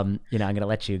 I'm going to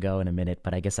let you go in a minute,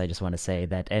 but I guess I just want to say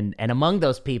that, and among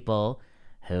those people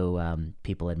who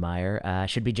people admire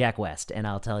should be Jack West, and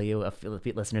I'll tell you,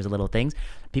 listeners, a little things.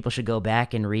 People should go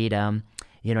back and read.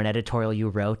 An editorial you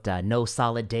wrote, no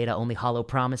solid data, only hollow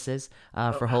promises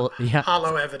hollow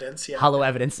evidence, hollow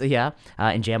evidence, in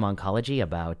JAMA Oncology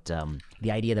about the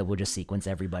idea that we'll just sequence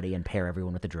everybody and pair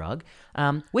everyone with a drug,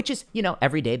 which is,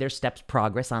 every day there's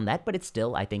progress on that, but it's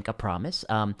still, I think, a promise.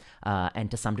 And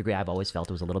to some degree, I've always felt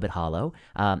it was a little bit hollow.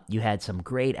 You had some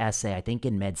great essay, I think,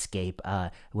 in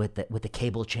Medscape with the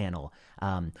cable channel,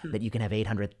 that you can have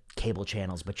 800 cable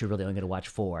channels, but you're really only going to watch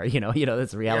 4.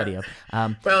 That's the reality of.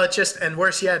 Well, it just, and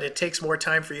worse yet, it takes more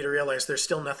time for you to realize there's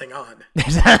still nothing on.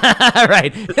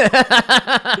 Right.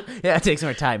 Yeah, it takes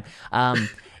more time. And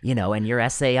your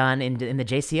essay in the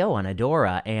JCO on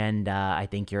Adora, and I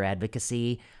think your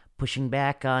advocacy pushing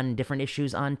back on different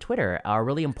issues on Twitter are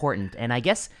really important. And I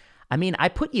guess, I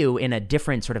put you in a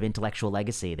different sort of intellectual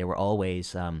legacy. There were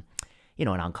always, in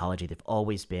oncology, there've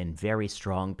always been very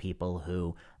strong people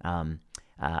who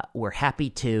were happy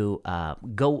to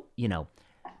go,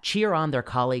 cheer on their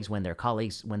colleagues when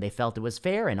they felt it was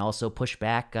fair, and also push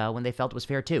back when they felt it was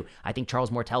fair too. I think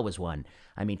Charles Mortel was one.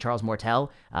 Charles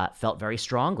Mortel felt very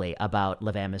strongly about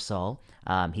levamisole.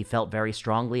 He felt very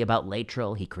strongly about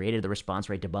Laetrile. He created the response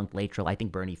rate, debunked Laetrile. I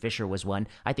think Bernie Fisher was one.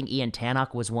 I think Ian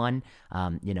Tannock was one.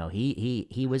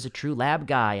 He was a true lab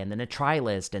guy, and then a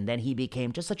trialist, and then he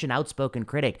became just such an outspoken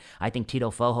critic. I think Tito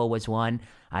Fojo was one.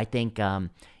 I think,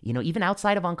 even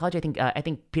outside of oncology, I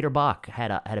think Peter Bach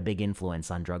had a big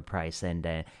influence on drug price, and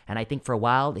I think for a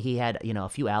while he had a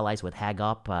few allies with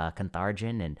Hagop,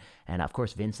 Canthargin, and of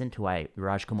course Vincent,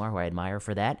 Raj Kumar, who I admire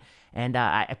for that. And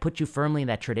I put you firmly in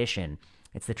that tradition.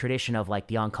 It's the tradition of like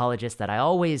the oncologist that I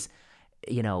always,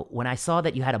 when I saw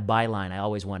that you had a byline, I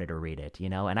always wanted to read it,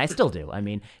 and I still do.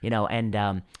 And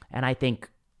I think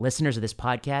listeners of this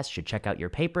podcast should check out your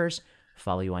papers,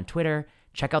 follow you on Twitter.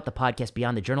 Check out the podcast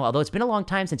Beyond the Journal. Although it's been a long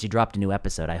time since you dropped a new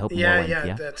episode, I hope.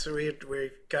 That's we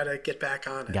gotta get back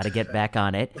on it. Got to get back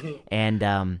on it,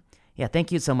 and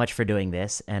thank you so much for doing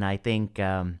this. And I think,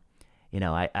 I'm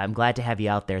glad to have you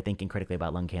out there thinking critically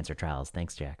about lung cancer trials.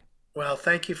 Thanks, Jack. Well,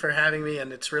 thank you for having me,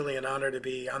 and it's really an honor to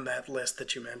be on that list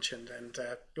that you mentioned. And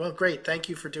great. Thank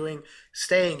you for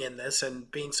staying in this and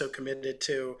being so committed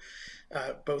to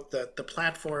both the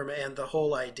platform and the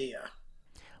whole idea.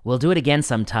 We'll do it again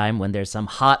sometime when there's some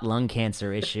hot lung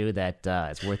cancer issue that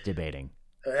is worth debating.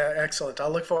 Excellent. I'll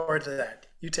look forward to that.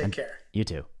 You take care. You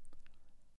too.